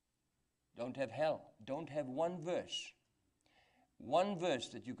 Rejected. Don't have hell. Don't have one verse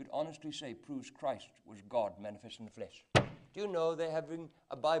that you could honestly say proves Christ was God manifest in the flesh. Do you know they're having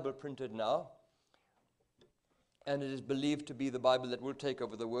a Bible printed now, and it is believed to be the Bible that will take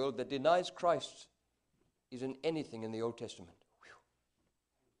over the world, that denies Christ is in anything in the Old Testament? Whew.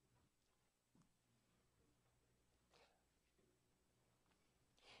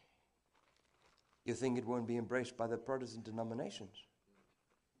 You think it won't be embraced by the Protestant denominations?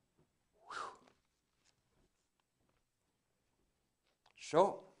 Whew.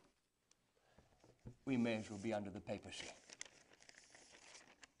 So, we may as well be under the papacy.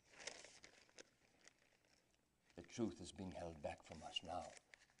 The truth is being held back from us now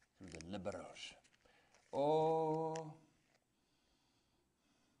through the liberals. Oh,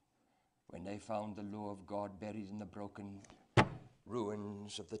 when they found the law of God buried in the broken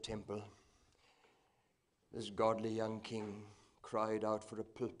ruins of the temple, this godly young king cried out for a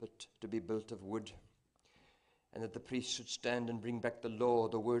pulpit to be built of wood, and that the priest should stand and bring back the law,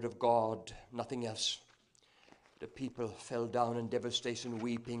 the word of God, nothing else. The people fell down in devastation,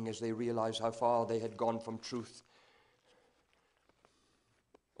 weeping as they realized how far they had gone from truth.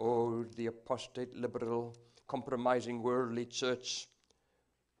 Oh, the apostate, liberal, compromising, worldly church.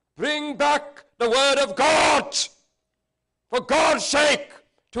 Bring back the word of God, for God's sake,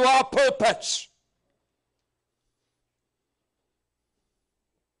 to our pulpits.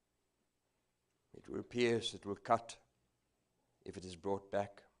 It will pierce, it will cut, if it is brought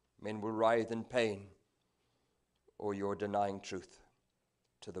back. Men will writhe in pain, or you're denying truth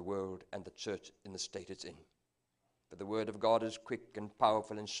to the world and the church in the state it's in. But the word of God is quick and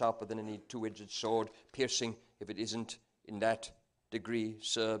powerful and sharper than any two-edged sword, piercing, if it isn't in that degree,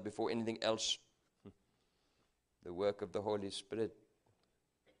 sir, before anything else. The work of the Holy Spirit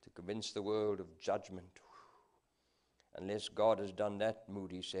to convince the world of judgment. Unless God has done that,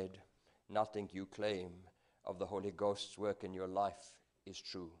 Moody said, nothing you claim of the Holy Ghost's work in your life is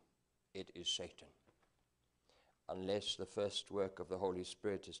true. It is Satan. Unless the first work of the Holy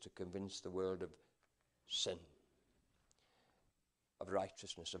Spirit is to convince the world of sin, of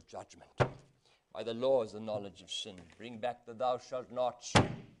righteousness, of judgment. By the law is the knowledge of sin. Bring back the thou shalt nots.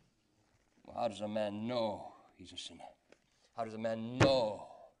 Well, how does a man know he's a sinner? How does a man know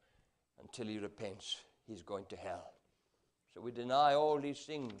until he repents he's going to hell? So we deny all these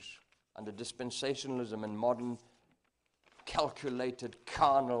things under dispensationalism and modern calculated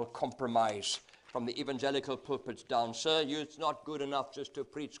carnal compromise from the evangelical pulpits down. Sir, it's not good enough just to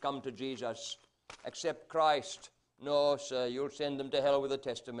preach, come to Jesus, accept Christ. No, sir, you'll send them to hell with a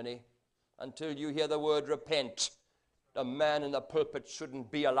testimony. Until you hear the word repent, the man in the pulpit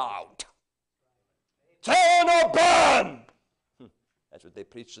shouldn't be allowed. Turn or burn! That's what they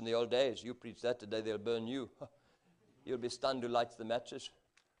preached in the old days. You preach that today, they'll burn you. You'll be stunned who lights the matches,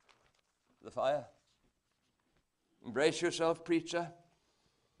 the fire. Embrace yourself, preacher.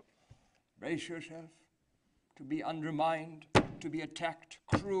 Brace yourself to be undermined, to be attacked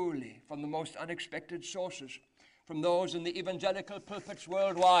cruelly from the most unexpected sources, from those in the evangelical pulpits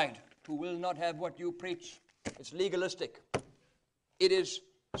worldwide who will not have what you preach. It's legalistic. It is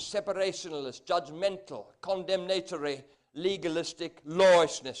separationalist, judgmental, condemnatory, legalistic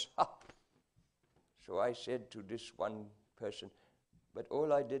lawishness. So I said to this one person, but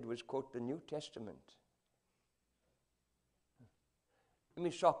all I did was quote the New Testament. Let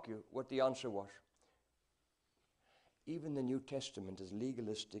me shock you what the answer was. Even the New Testament is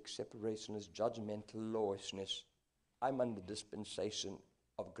legalistic, separationist, judgmental, lawlessness. I'm under dispensation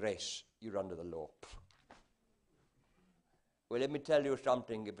of grace. You're under the law. Well, let me tell you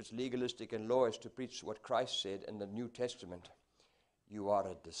something. If it's legalistic and lawless to preach what Christ said in the New Testament, you are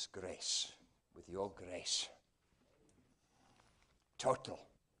a disgrace with your grace. Total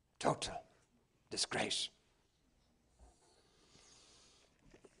disgrace.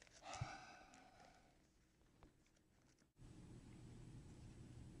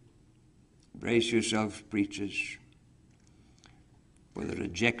 Brace yourselves, preachers, for the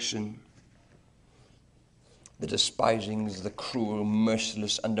rejection, the despisings, the cruel,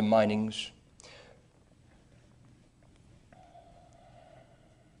 merciless underminings.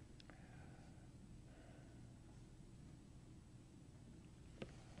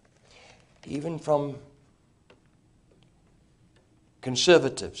 Even from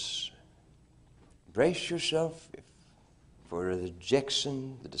conservatives. Brace yourself for the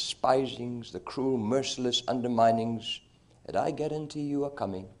rejection, the despisings, the cruel, merciless underminings that I guarantee you are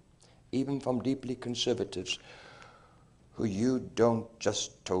coming, even from deeply conservatives who you don't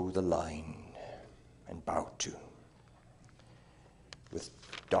just toe the line and bow to with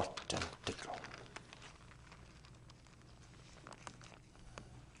dot and tittle.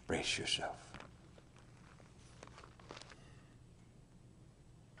 Brace yourself.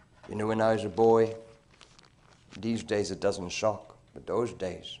 You know, when I was a boy, these days it doesn't shock, but those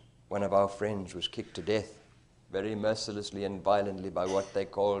days, one of our friends was kicked to death very mercilessly and violently by what they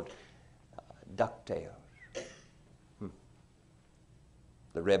called ducktails.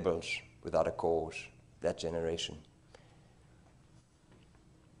 The rebels without a cause, that generation.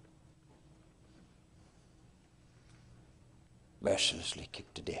 Mercilessly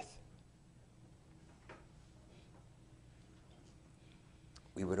kicked to death.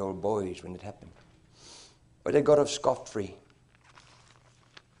 We were all boys when it happened. But they got off scot-free.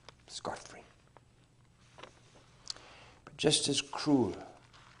 Scot-free. But just as cruel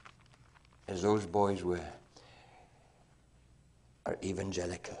as those boys were, are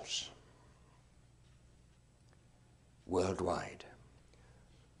evangelicals worldwide.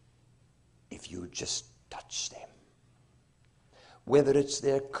 If you just touch them, whether it's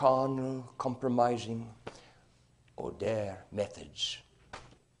their carnal compromising or their methods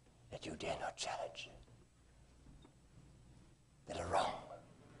that you dare not challenge, that are wrong,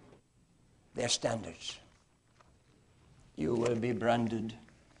 their standards, you will be branded,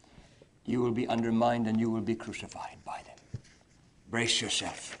 you will be undermined, and you will be crucified by them. Brace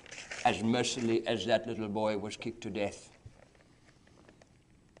yourself, as mercilessly as that little boy was kicked to death.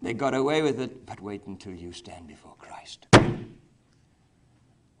 They got away with it, but wait until you stand before Christ.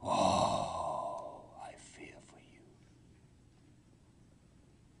 Oh, I fear for you.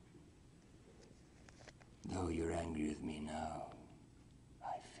 Though you're angry with me now,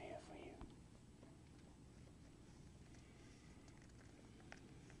 I fear for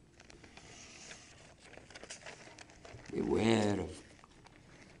you. Beware of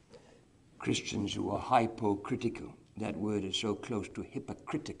Christians who are hypocritical. That word is so close to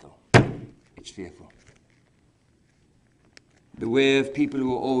hypocritical. It's fearful. Beware of people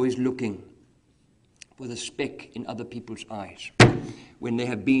who are always looking for the speck in other people's eyes when they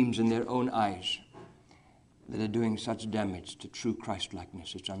have beams in their own eyes that are doing such damage to true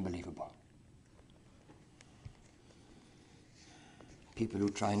Christ-likeness. It's unbelievable. People who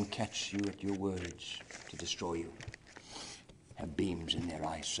try and catch you at your words to destroy you have beams in their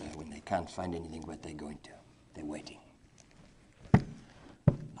eyes, sir, when they can't find anything what they're going to. They're waiting.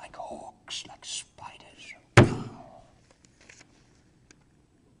 Like hawks, like spiders.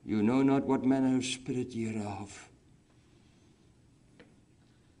 You know not what manner of spirit ye are of.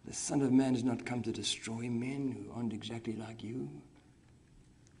 The Son of Man has not come to destroy men who aren't exactly like you.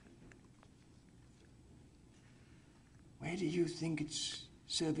 Where do you think it's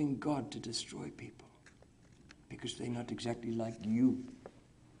serving God to destroy people? Because they're not exactly like you.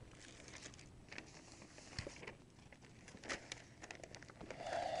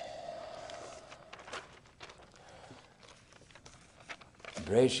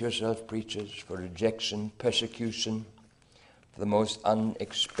 Brace yourself, preachers, for rejection, persecution, for the most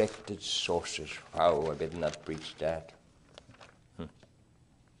unexpected sources. How I better not preach that.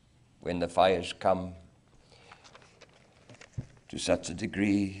 When the fires come to such a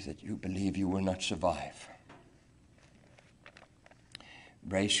degree that you believe you will not survive.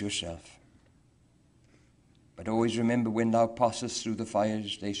 Brace yourself. But always remember, when thou passest through the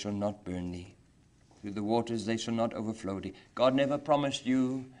fires, they shall not burn thee. Through the waters, they shall not overflow thee. God never promised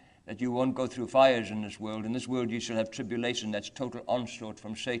you that you won't go through fires in this world. In this world you shall have tribulation. That's total onslaught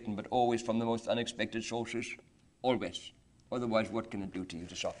from Satan, but always from the most unexpected sources. Always. Otherwise, what can it do to you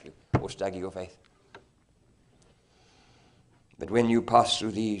to soften you or stagger your faith? But when you pass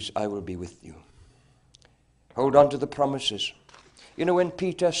through these, I will be with you. Hold on to the promises. You know, when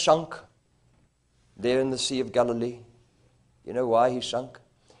Peter sunk there in the Sea of Galilee, you know why he sunk?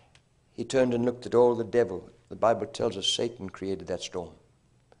 He turned and looked at all the devil. The Bible tells us Satan created that storm.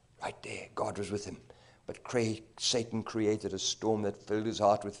 Right there, God was with him. But Satan created a storm that filled his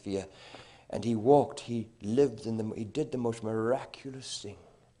heart with fear. And he walked, he lived, he did the most miraculous thing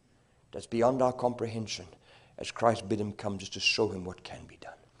that's beyond our comprehension, as Christ bid him come just to show him what can be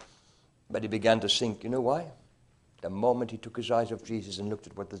done. But he began to sink. You know why? The moment he took his eyes off Jesus and looked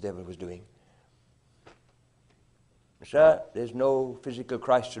at what the devil was doing. Sir, there's no physical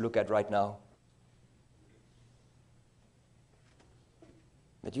Christ to look at right now.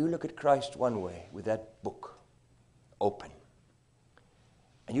 But you look at Christ one way, with that book open.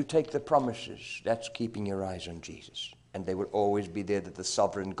 And you take the promises, that's keeping your eyes on Jesus. And they will always be there, that the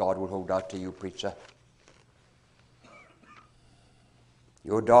sovereign God will hold out to you, preacher.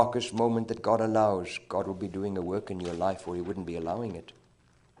 Your darkest moment that God allows, God will be doing a work in your life, or he wouldn't be allowing it.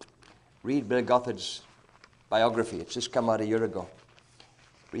 Read Bill Gothard's biography. It's just come out a year ago.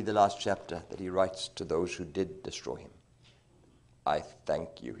 Read the last chapter that he writes to those who did destroy him. I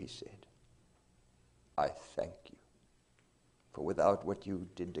thank you, he said. I thank you. For without what you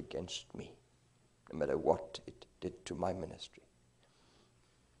did against me, no matter what it did to my ministry,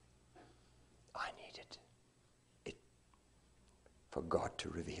 I needed it for God to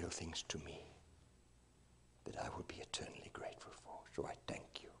reveal things to me that I will be eternally grateful for. So I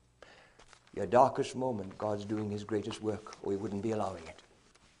thank you. Your darkest moment, God's doing his greatest work, or he wouldn't be allowing it.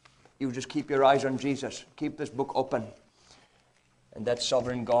 You just keep your eyes on Jesus. Keep this book open. And that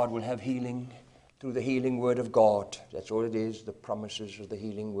sovereign God will have healing through the healing word of God. That's all it is, the promises of the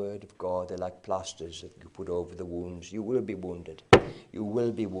healing word of God. They're like plasters that you put over the wounds. You will be wounded. You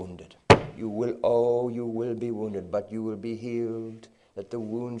will be wounded. You will be wounded, but you will be healed, that the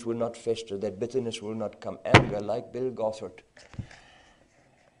wounds will not fester, that bitterness will not come. Anger, like Bill Gothard.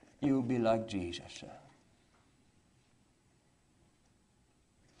 You'll be like Jesus, sir.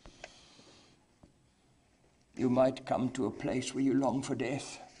 You might come to a place where you long for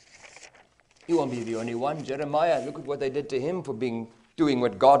death. You won't be the only one. Jeremiah, look at what they did to him for doing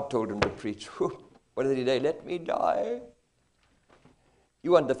what God told him to preach. What did he say? Let me die.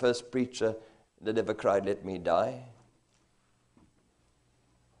 You weren't the first preacher that ever cried, let me die.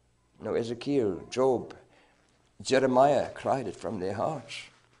 No, Ezekiel, Job, Jeremiah cried it from their hearts.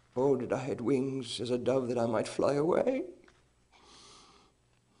 Oh, that I had wings as a dove that I might fly away.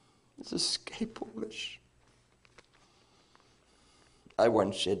 Let's escape all this. I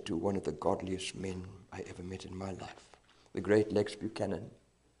once said to one of the godliest men I ever met in my life, the great Lex Buchanan,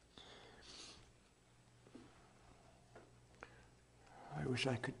 I wish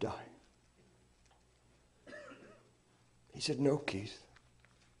I could die. He said, no, Keith.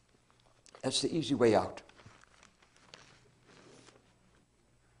 That's the easy way out.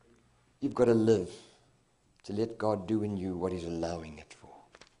 You've got to live to let God do in you what he's allowing it for.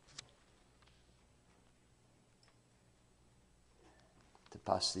 To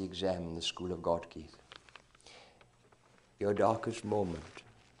pass the exam in the school of God, Keith. Your darkest moment,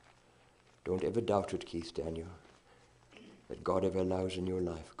 don't ever doubt it, Keith Daniel, that God ever allows in your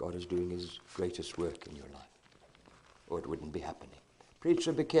life. God is doing his greatest work in your life, or it wouldn't be happening.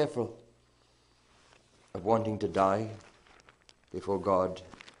 Preacher, be careful of wanting to die before God.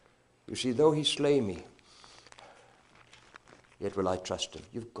 You see, though he slay me, yet will I trust him.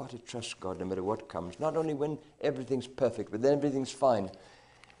 You've got to trust God no matter what comes. Not only when everything's perfect, but then everything's fine.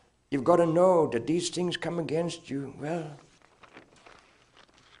 You've got to know that these things come against you. Well,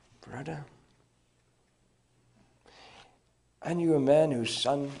 brother, I knew a man whose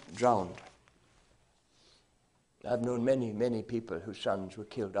son drowned. I've known many, many people whose sons were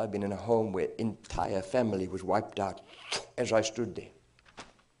killed. I've been in a home where entire family was wiped out as I stood there.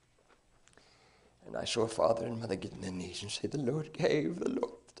 And I saw a father and mother get on their knees and say, the Lord gave, the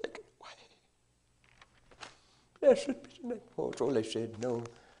Lord taken away. Blessed be the name. Oh, that's all they said. No,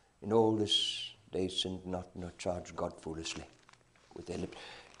 in all this they sinned not, nor charged God foolishly with their lips.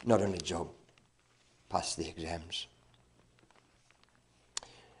 Not only Job passed the exams,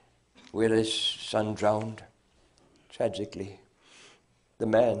 where his son drowned, tragically, the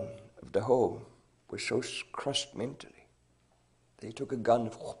man of the home was so crushed mentally that he took a gun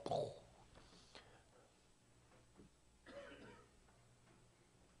and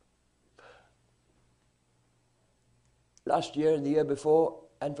last year and the year before,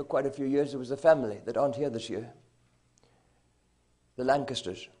 And for quite a few years there was a family that aren't here this year. The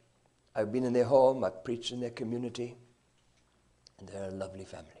Lancasters. I've been in their home, I've preached in their community, and they're a lovely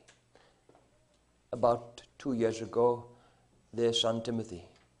family. About 2 years ago, their son Timothy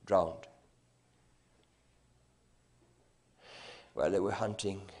drowned while they were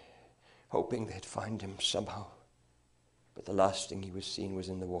hunting, hoping they'd find him somehow. But the last thing he was seen was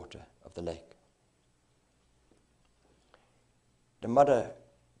in the water of the lake. The mother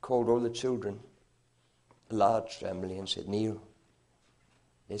called all the children, a large family, and said, "Kneel.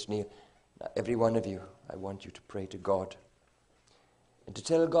 Yes, kneel. Now, every one of you, I want you to pray to God and to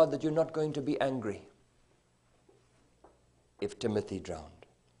tell God that you're not going to be angry if Timothy drowned.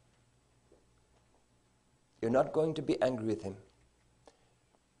 You're not going to be angry with him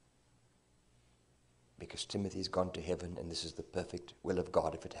because Timothy's gone to heaven and this is the perfect will of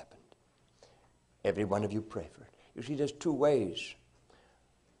God if it happened. Every one of you pray for it." You see, there's two ways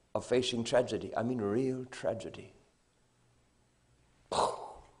of facing tragedy. I mean real tragedy.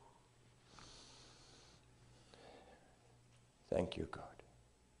 Thank you, God.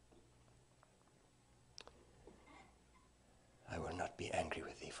 I will not be angry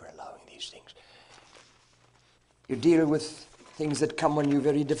with thee for allowing these things. You deal with things that come on you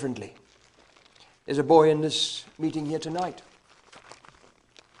very differently. There's a boy in this meeting here tonight,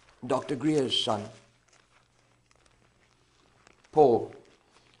 Dr. Greer's son, Paul.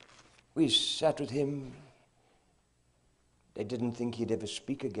 We sat with him. They didn't think he'd ever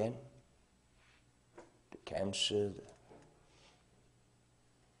speak again. The cancer.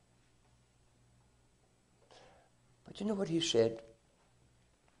 But you know what he said?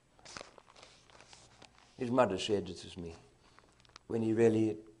 His mother shared this with me. When he really,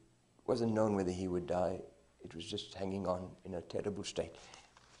 it wasn't known whether he would die. It was just hanging on in a terrible state.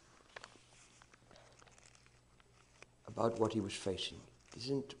 About what he was facing. It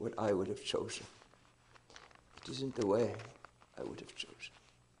isn't what I would have chosen. It isn't the way I would have chosen.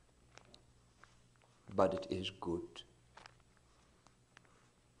 But it is good.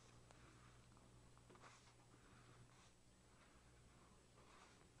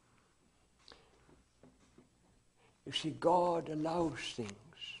 You see, God allows things.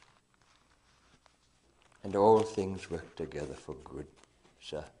 And all things work together for good,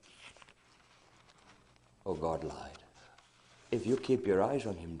 sir. Oh, God lied. If you keep your eyes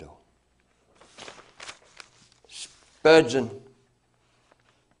on him, though. Spurgeon,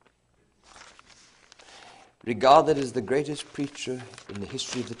 regarded as the greatest preacher in the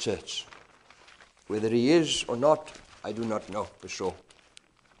history of the church. Whether he is or not, I do not know for sure.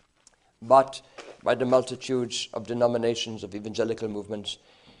 But by the multitudes of denominations, of evangelical movements,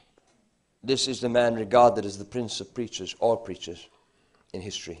 this is the man regarded as the prince of preachers, all preachers in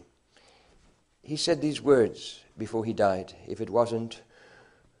history. He said these words before he died: "If it wasn't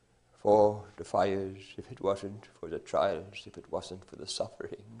for the fires, if it wasn't for the trials, if it wasn't for the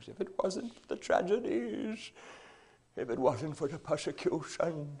sufferings, if it wasn't for the tragedies, if it wasn't for the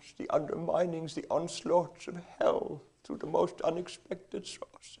persecutions, the underminings, the onslaughts of hell through the most unexpected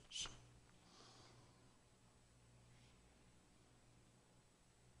sources,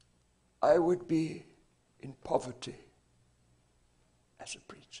 I would be in poverty as a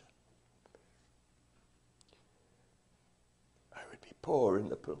preacher. I would be poor in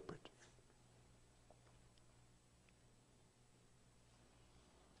the pulpit.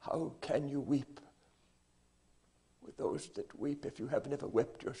 How can you weep with those that weep if you have never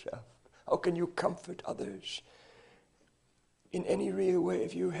wept yourself? How can you comfort others in any real way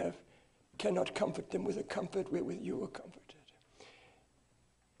if you cannot comfort them with a comfort wherewith you are comforted?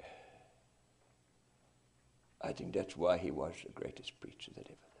 I think that's why he was the greatest preacher that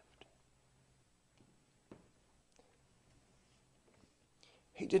ever lived.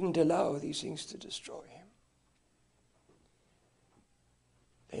 He didn't allow these things to destroy him.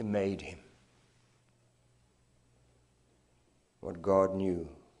 They made him what God knew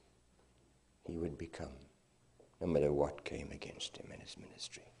he would become, no matter what came against him in his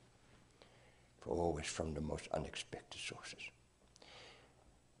ministry, for always from the most unexpected sources.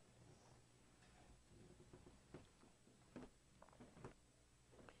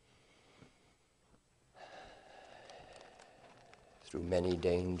 Through many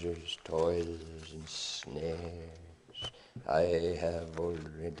dangers, toils, and snares, I have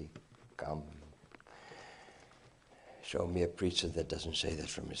already come. Show me a preacher that doesn't say that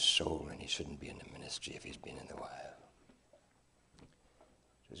from his soul, and he shouldn't be in the ministry if he's been in the while.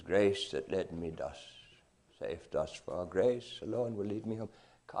 It was grace that led me thus, safe thus far. Grace alone will lead me home.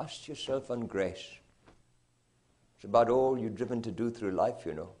 Cast yourself on grace. It's about all you're driven to do through life,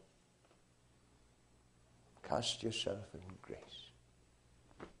 you know. Cast yourself on grace.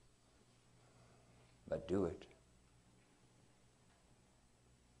 but do it.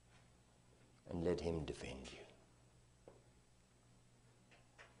 And let him defend you.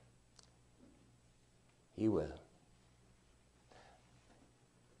 He will.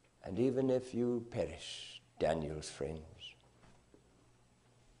 And even if you perish, Daniel's friends,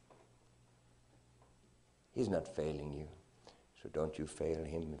 he's not failing you. So don't you fail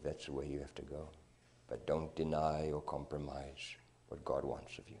him if that's the way you have to go. But don't deny or compromise what God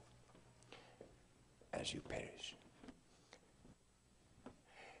wants of you as you perish.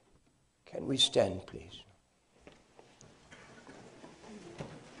 Can we stand, please?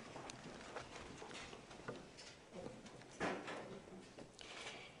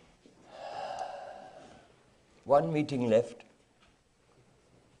 One meeting left.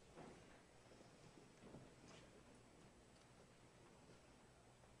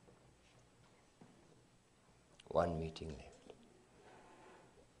 One meeting left.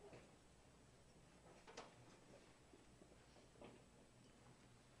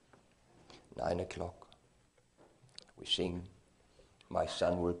 9 o'clock. We sing. My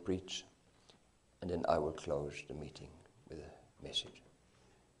son will preach. And then I will close the meeting with a message.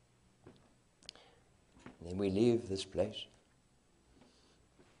 And then we leave this place.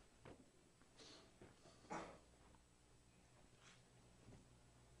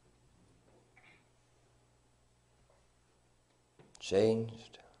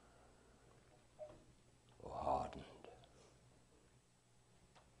 Changed or hardened.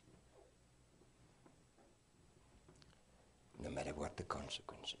 No matter what the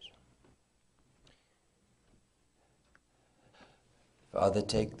consequences. Father,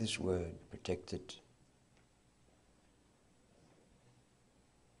 take this word, protect it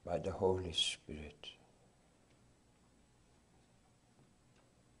by the Holy Spirit.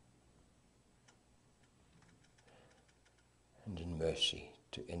 And in mercy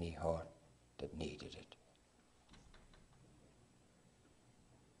to any heart that needed it.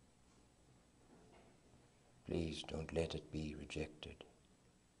 Please don't let it be rejected.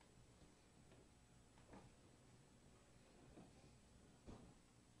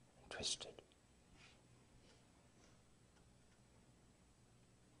 Twisted.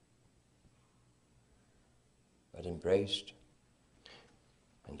 But embraced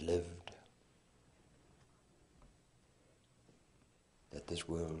and lived, that this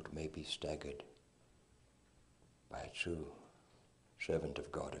world may be staggered by a true servant of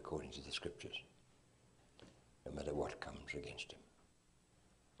God according to the Scriptures, no matter what comes against him.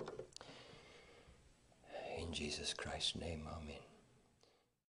 In Jesus Christ's name, amen.